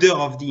the holder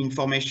of the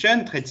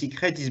information, trade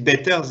secret is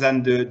better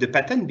than the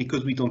patent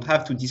because we don't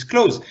have to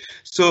disclose.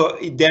 So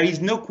there is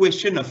no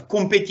question of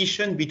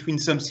competition between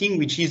something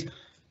which is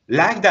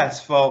like that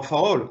for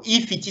all,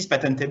 if it is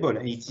patentable.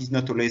 It is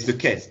not always the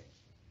case.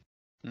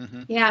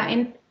 Mm-hmm. Yeah,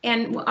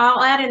 and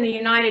I'll add in the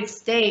United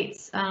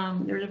States,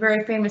 there's a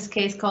very famous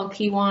case called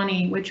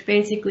Kiwani, which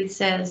basically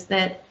says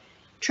that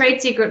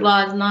trade secret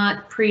law is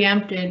not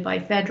preempted by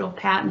federal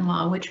patent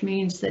law, which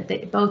means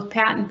that both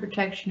patent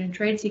protection and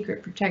trade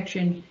secret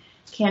protection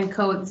can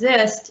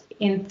coexist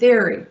in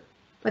theory.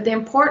 But the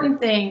important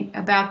thing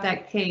about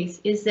that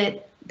case is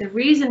that the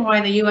reason why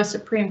the US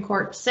Supreme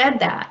Court said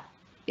that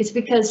is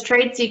because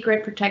trade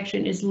secret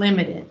protection is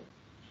limited.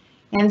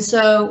 And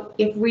so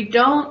if we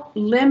don't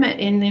limit,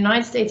 in the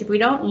United States, if we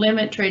don't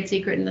limit trade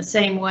secret in the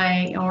same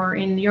way, or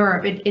in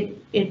Europe,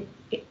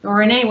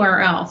 or in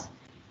anywhere else,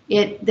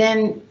 it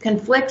then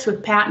conflicts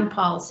with patent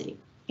policy.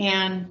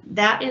 And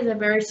that is a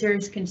very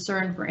serious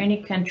concern for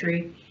any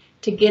country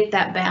to get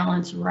that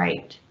balance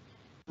right.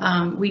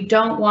 We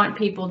don't want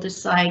people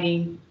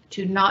deciding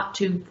not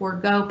to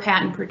forego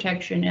patent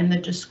protection and the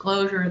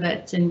disclosure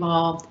that's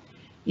involved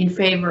in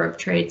favor of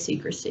trade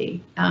secrecy,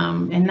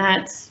 and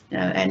that's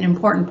an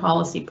important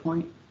policy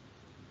point.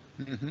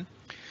 Mm-hmm.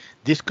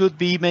 This could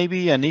be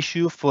maybe an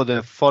issue for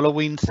the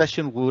following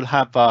session we'll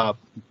have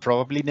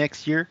probably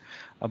next year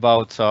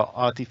about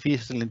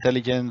artificial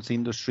intelligence,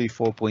 industry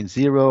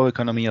 4.0,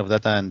 economy of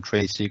data and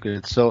trade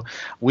secrets. So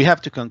we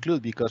have to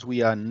conclude because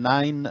we are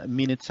 9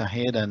 minutes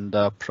ahead, and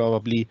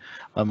probably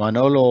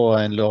Manolo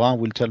and Laurent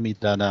will tell me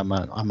that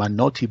I'm a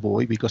naughty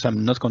boy because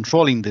I'm not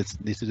controlling this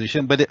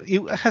situation. But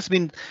it has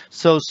been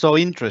so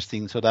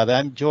interesting, so that I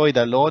enjoyed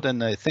a lot,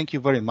 and I thank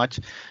you very much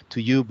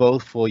to you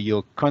both for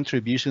your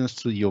contributions,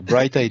 to your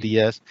bright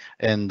ideas,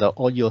 and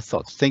all your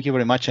thoughts. Thank you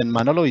very much. And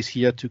Manolo is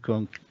here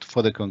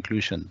for the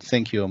conclusion.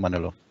 Thank you,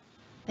 Manolo.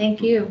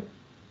 Thank you.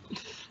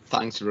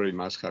 Thanks very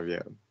much,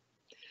 Javier.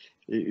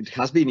 It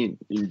has been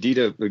indeed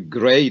a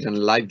great and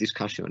live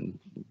discussion.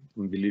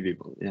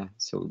 Unbelievable. Yeah.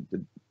 So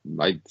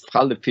I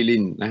have the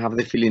feeling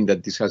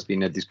that this has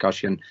been a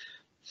discussion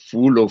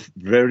full of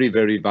very,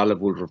 very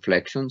valuable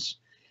reflections,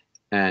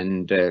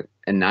 and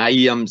I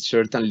am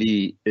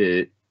certainly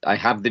I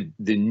have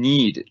the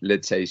need,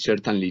 let's say,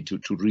 certainly to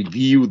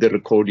review the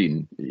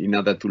recording in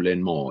order to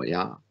learn more.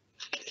 Yeah.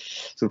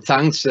 So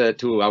thanks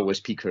to our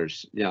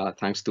speakers. Yeah,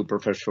 thanks to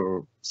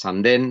Professor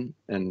Sanden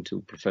and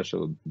to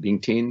Professor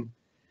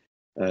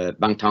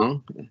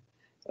Bangtan.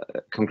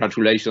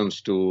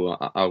 Congratulations to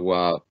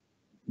our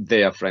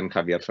dear friend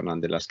Javier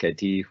Fernández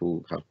Laschetti,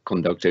 who have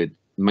conducted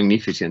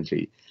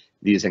magnificently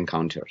these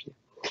encounters.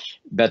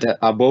 But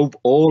above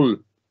all,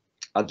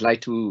 I'd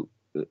like to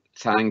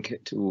thank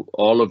to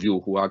all of you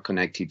who are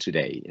connected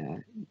today.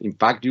 In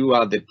fact, you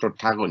are the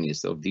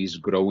protagonists of this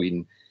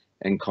growing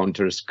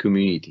encounters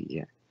community.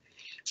 Yeah.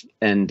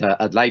 And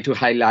I'd like to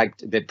highlight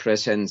the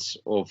presence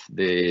of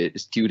the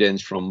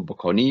students from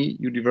Bocconi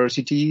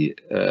University,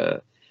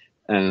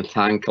 and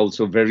thank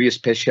also very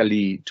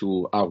especially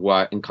to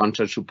our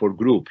Encounter Support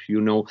Group.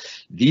 You know,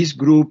 this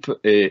group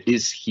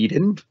is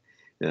hidden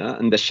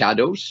in the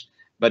shadows,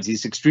 but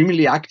is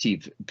extremely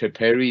active,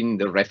 preparing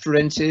the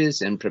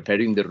references and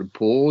preparing the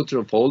reports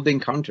of all the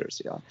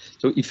encounters. Yeah.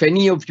 So if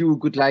any of you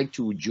would like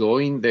to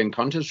join the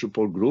Encounter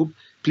Support Group,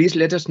 please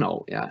let us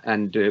know. Yeah,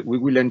 and we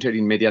will enter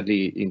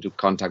immediately into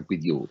contact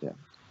with you. Yeah.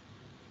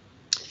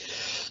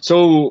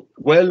 So,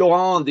 well,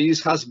 Laurent,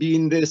 this has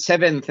been the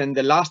 7th and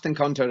the last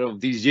encounter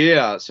of this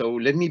year. So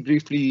let me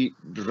briefly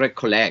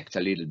recollect a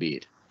little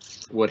bit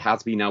what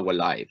has been our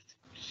life.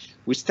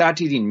 We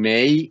started in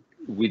May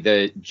with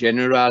a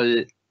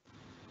general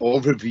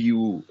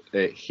overview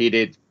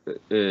headed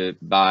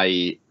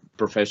by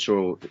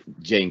Professor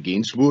Jane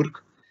Ginsburg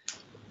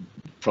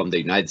from the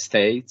United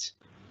States,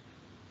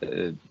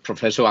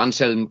 Professor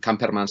Anselm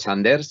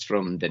Kamperman-Sanders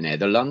from the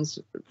Netherlands,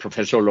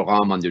 Professor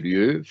Laurent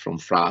Manderieu from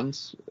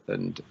France,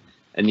 and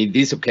in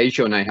this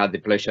occasion I had the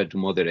pleasure to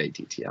moderate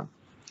it. Yeah.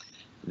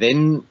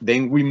 Then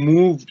we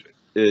moved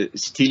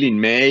still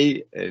in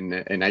May,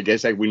 and I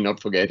guess I will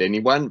not forget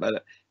anyone,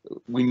 but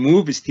we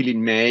moved still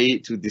in May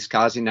to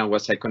discuss in our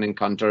second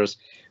encounters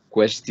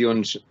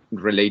questions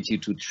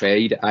related to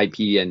trade,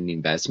 IP, and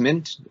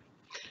investment.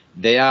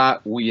 There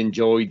we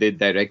enjoyed the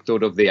director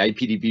of the IP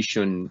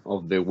division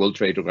of the World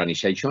Trade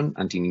Organization,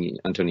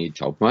 Anthony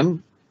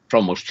Chapman,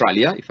 from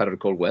Australia, if I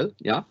recall well.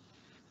 Yeah.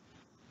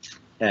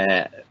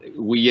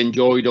 We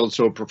enjoyed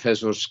also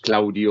Professors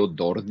Claudio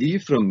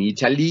Dordi from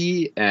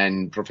Italy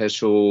and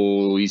Professor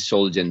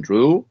Isol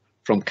Gendreau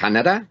from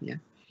Canada. Yeah.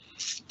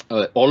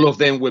 All of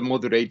them were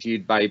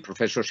moderated by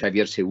Professor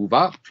Xavier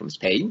Seuba from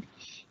Spain.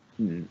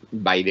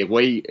 by the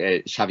way,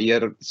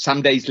 Xavier,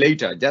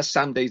 just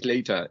some days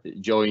later,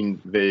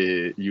 joined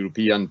the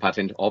European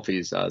Patent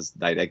Office as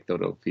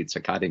director of its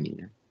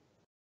academy.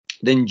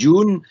 Then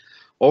June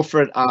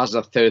offered us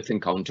a third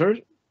encounter.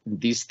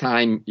 This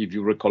time, if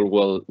you recall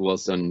well,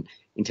 was on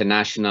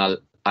international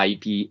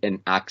IP and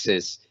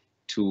access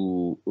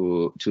to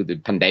the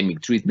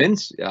pandemic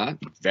treatments. Yeah,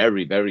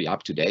 very, very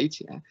up to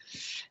date. Yeah.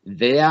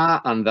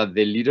 There, under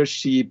the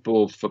leadership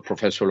of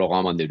Professor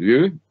Laurent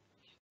Mandelieu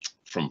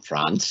from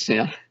France,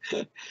 yeah,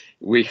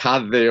 we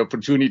had the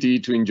opportunity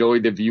to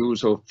enjoy the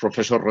views of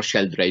Professor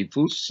Rochelle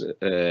Dreyfus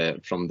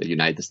from the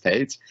United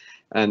States,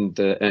 and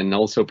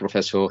also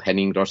Professor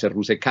Henning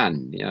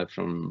Rose-Ruse-Kahn, yeah,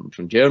 from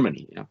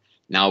Germany, yeah,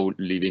 now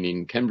living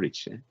in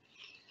Cambridge. Yeah.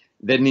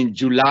 Then in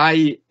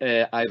July,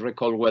 I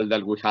recall well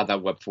that we had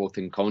our fourth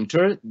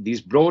encounter.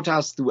 This brought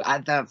us to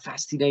other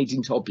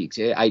fascinating topics,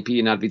 IP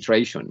and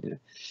arbitration.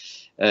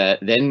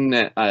 Then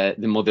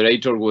the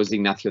moderator was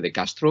Ignacio de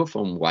Castro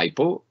from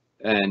WIPO,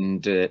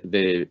 and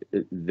the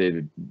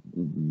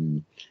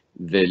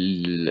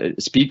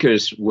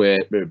speakers were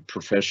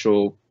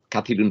Professor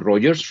Catherine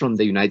Rogers from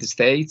the United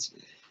States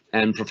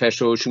and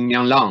Professor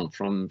Xunyan Lang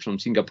from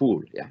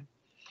Singapore. Yeah.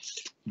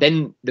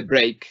 Then the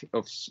break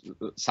of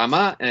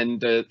summer,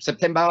 and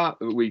September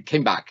we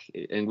came back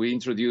and we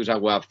introduced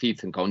our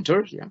fifth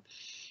encounter. Yeah.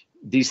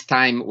 This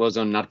time was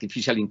on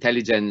artificial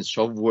intelligence,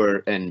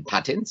 software and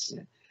patents.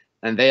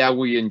 And there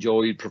we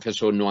enjoyed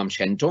Professor Noam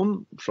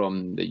Shenton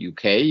from the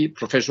UK,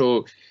 Professor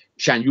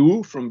Shan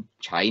Yu from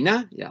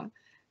China, yeah,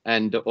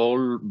 and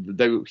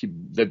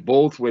they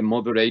both were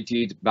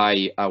moderated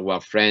by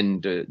our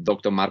friend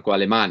Dr. Marco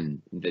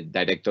Aleman, the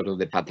director of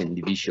the patent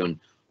division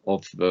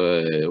of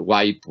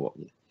WIPO.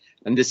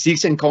 And the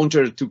sixth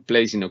encounter took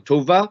place in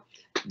October.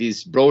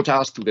 This brought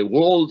us to the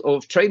world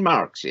of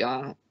trademarks,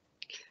 yeah,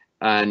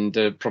 and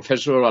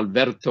Professor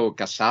Alberto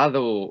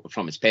Casado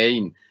from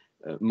Spain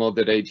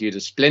moderated a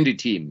splendid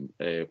team,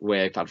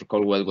 where, if I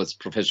recall well, was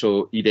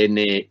Professor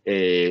Irene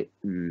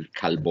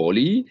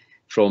Calboli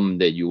from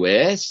the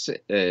US,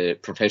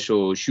 Professor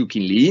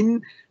Xuqin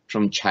Lin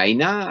from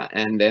China,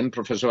 and then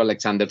Professor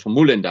Alexander von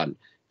Mullendal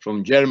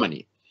from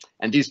Germany.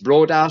 And this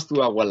brought us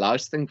to our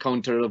last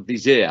encounter of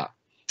this year,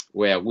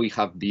 where we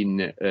have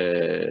been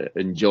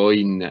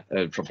enjoying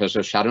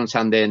Professor Sharon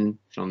Sanden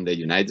from the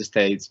United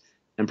States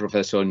and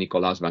Professor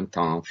Nicolas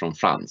Bantin from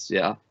France,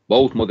 yeah,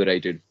 both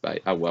moderated by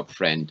our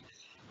friend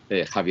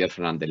Javier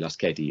Fernández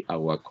Laschetti,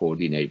 our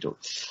coordinator.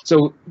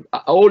 So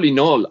all in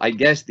all, I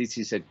guess this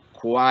is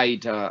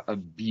quite a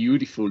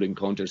beautiful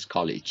Encounters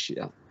College.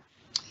 Yeah.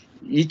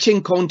 Each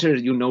encounter,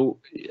 you know,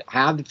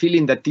 I have the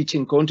feeling that each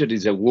encounter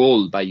is a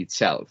world by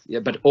itself, yeah,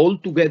 but all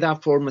together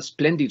form a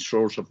splendid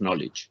source of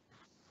knowledge.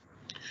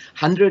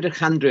 Hundreds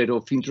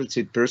of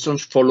interested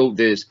persons follow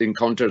these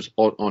encounters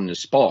on the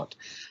spot,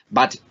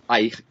 but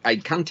I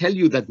can tell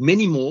you that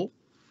many more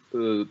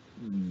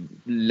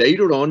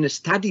later on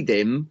study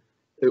them,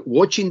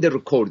 watching the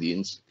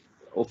recordings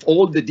of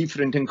all the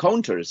different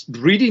encounters,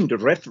 reading the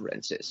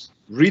references,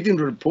 reading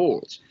the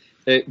reports,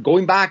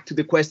 going back to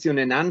the question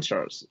and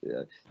answers,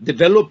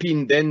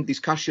 developing then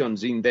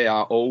discussions in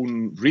their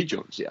own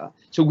regions. Yeah.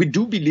 So we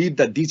do believe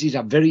that this is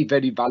a very,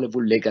 very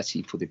valuable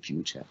legacy for the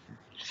future.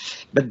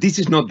 But this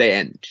is not the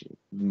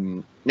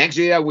end. Next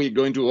year, we're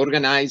going to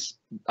organize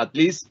at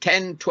least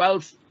 10,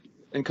 12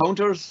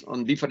 encounters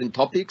on different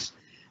topics,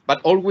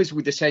 but always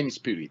with the same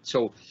spirit.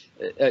 So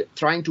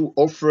trying to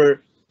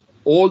offer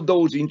all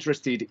those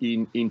interested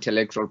in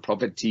intellectual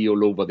property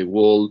all over the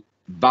world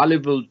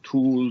valuable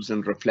tools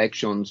and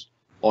reflections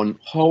on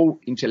how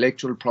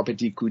intellectual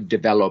property could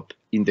develop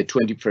in the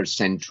 21st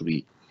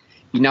century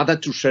in order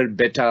to serve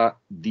better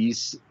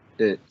this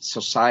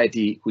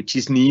society, which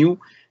is new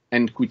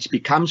and which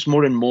becomes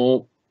more and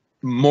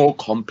more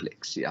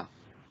complex. Yeah.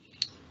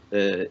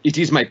 It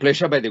is my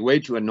pleasure, by the way,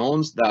 to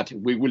announce that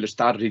we will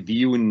start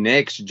reviewing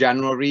next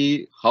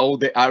January how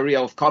the area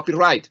of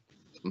copyright,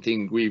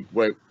 something we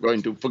were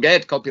going to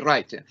forget,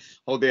 copyright,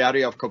 how the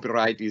area of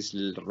copyright is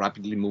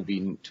rapidly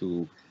moving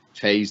to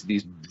face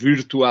this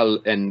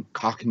virtual and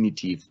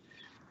cognitive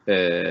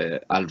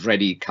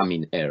already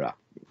coming era.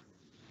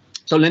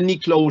 So let me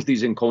close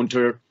this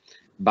encounter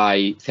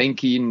by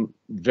thanking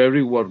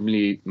very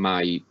warmly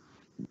my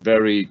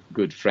very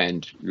good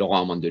friend,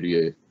 Laurent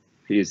Mandelieu.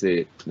 He is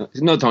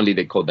not only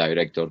the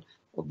co-director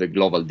of the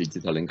Global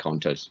Digital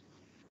Encounters.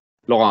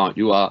 Laurent,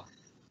 you are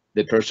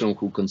the person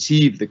who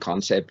conceived the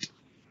concept.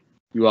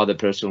 You are the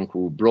person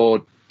who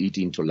brought it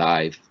into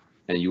life,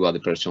 and you are the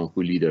person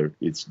who led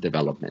its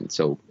development.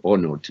 So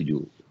honor to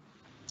you.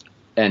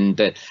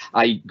 And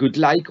I would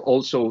like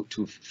also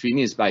to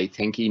finish by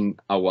thanking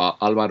our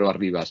Álvaro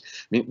Arribas.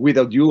 I mean,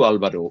 without you,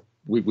 Álvaro,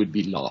 we would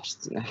be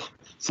lost.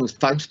 So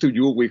thanks to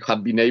you, we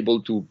have been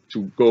able to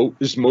go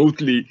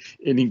smoothly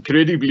and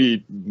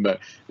incredibly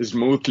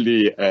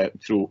smoothly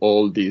through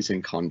all these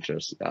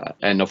encounters.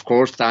 And of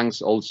course,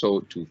 thanks also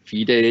to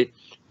Fide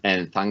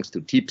and thanks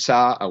to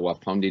TIPSA, our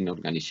founding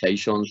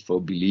organizations,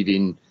 for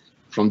believing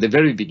from the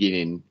very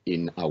beginning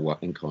in our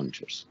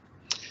encounters.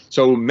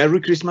 So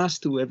Merry Christmas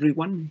to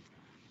everyone.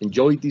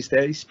 enjoy these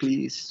days,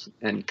 please,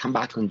 and come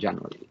back on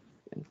January.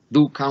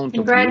 Do count on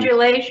you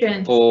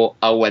Congratulations. for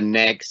our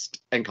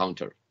next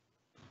encounter.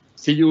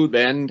 See you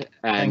then,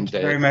 and Thank you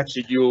very much.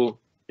 see you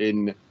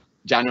in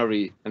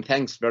January. And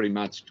thanks very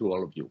much to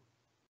all of you.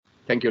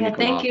 Thank you, Yeah,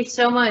 Nicola. thank you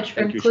so much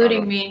for Thank you, including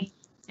Sharon. me.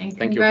 And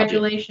Thank you, Javier.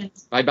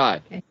 congratulations.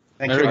 Bye-bye. Okay.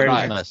 Thank Merry you very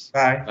Christmas. much.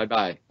 Bye.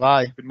 Bye-bye.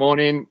 Bye. Good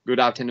morning, good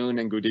afternoon,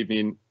 and good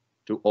evening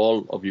to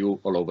all of you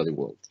all over the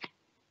world.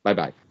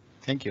 Bye-bye.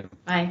 Thank you.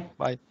 Bye.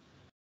 Bye.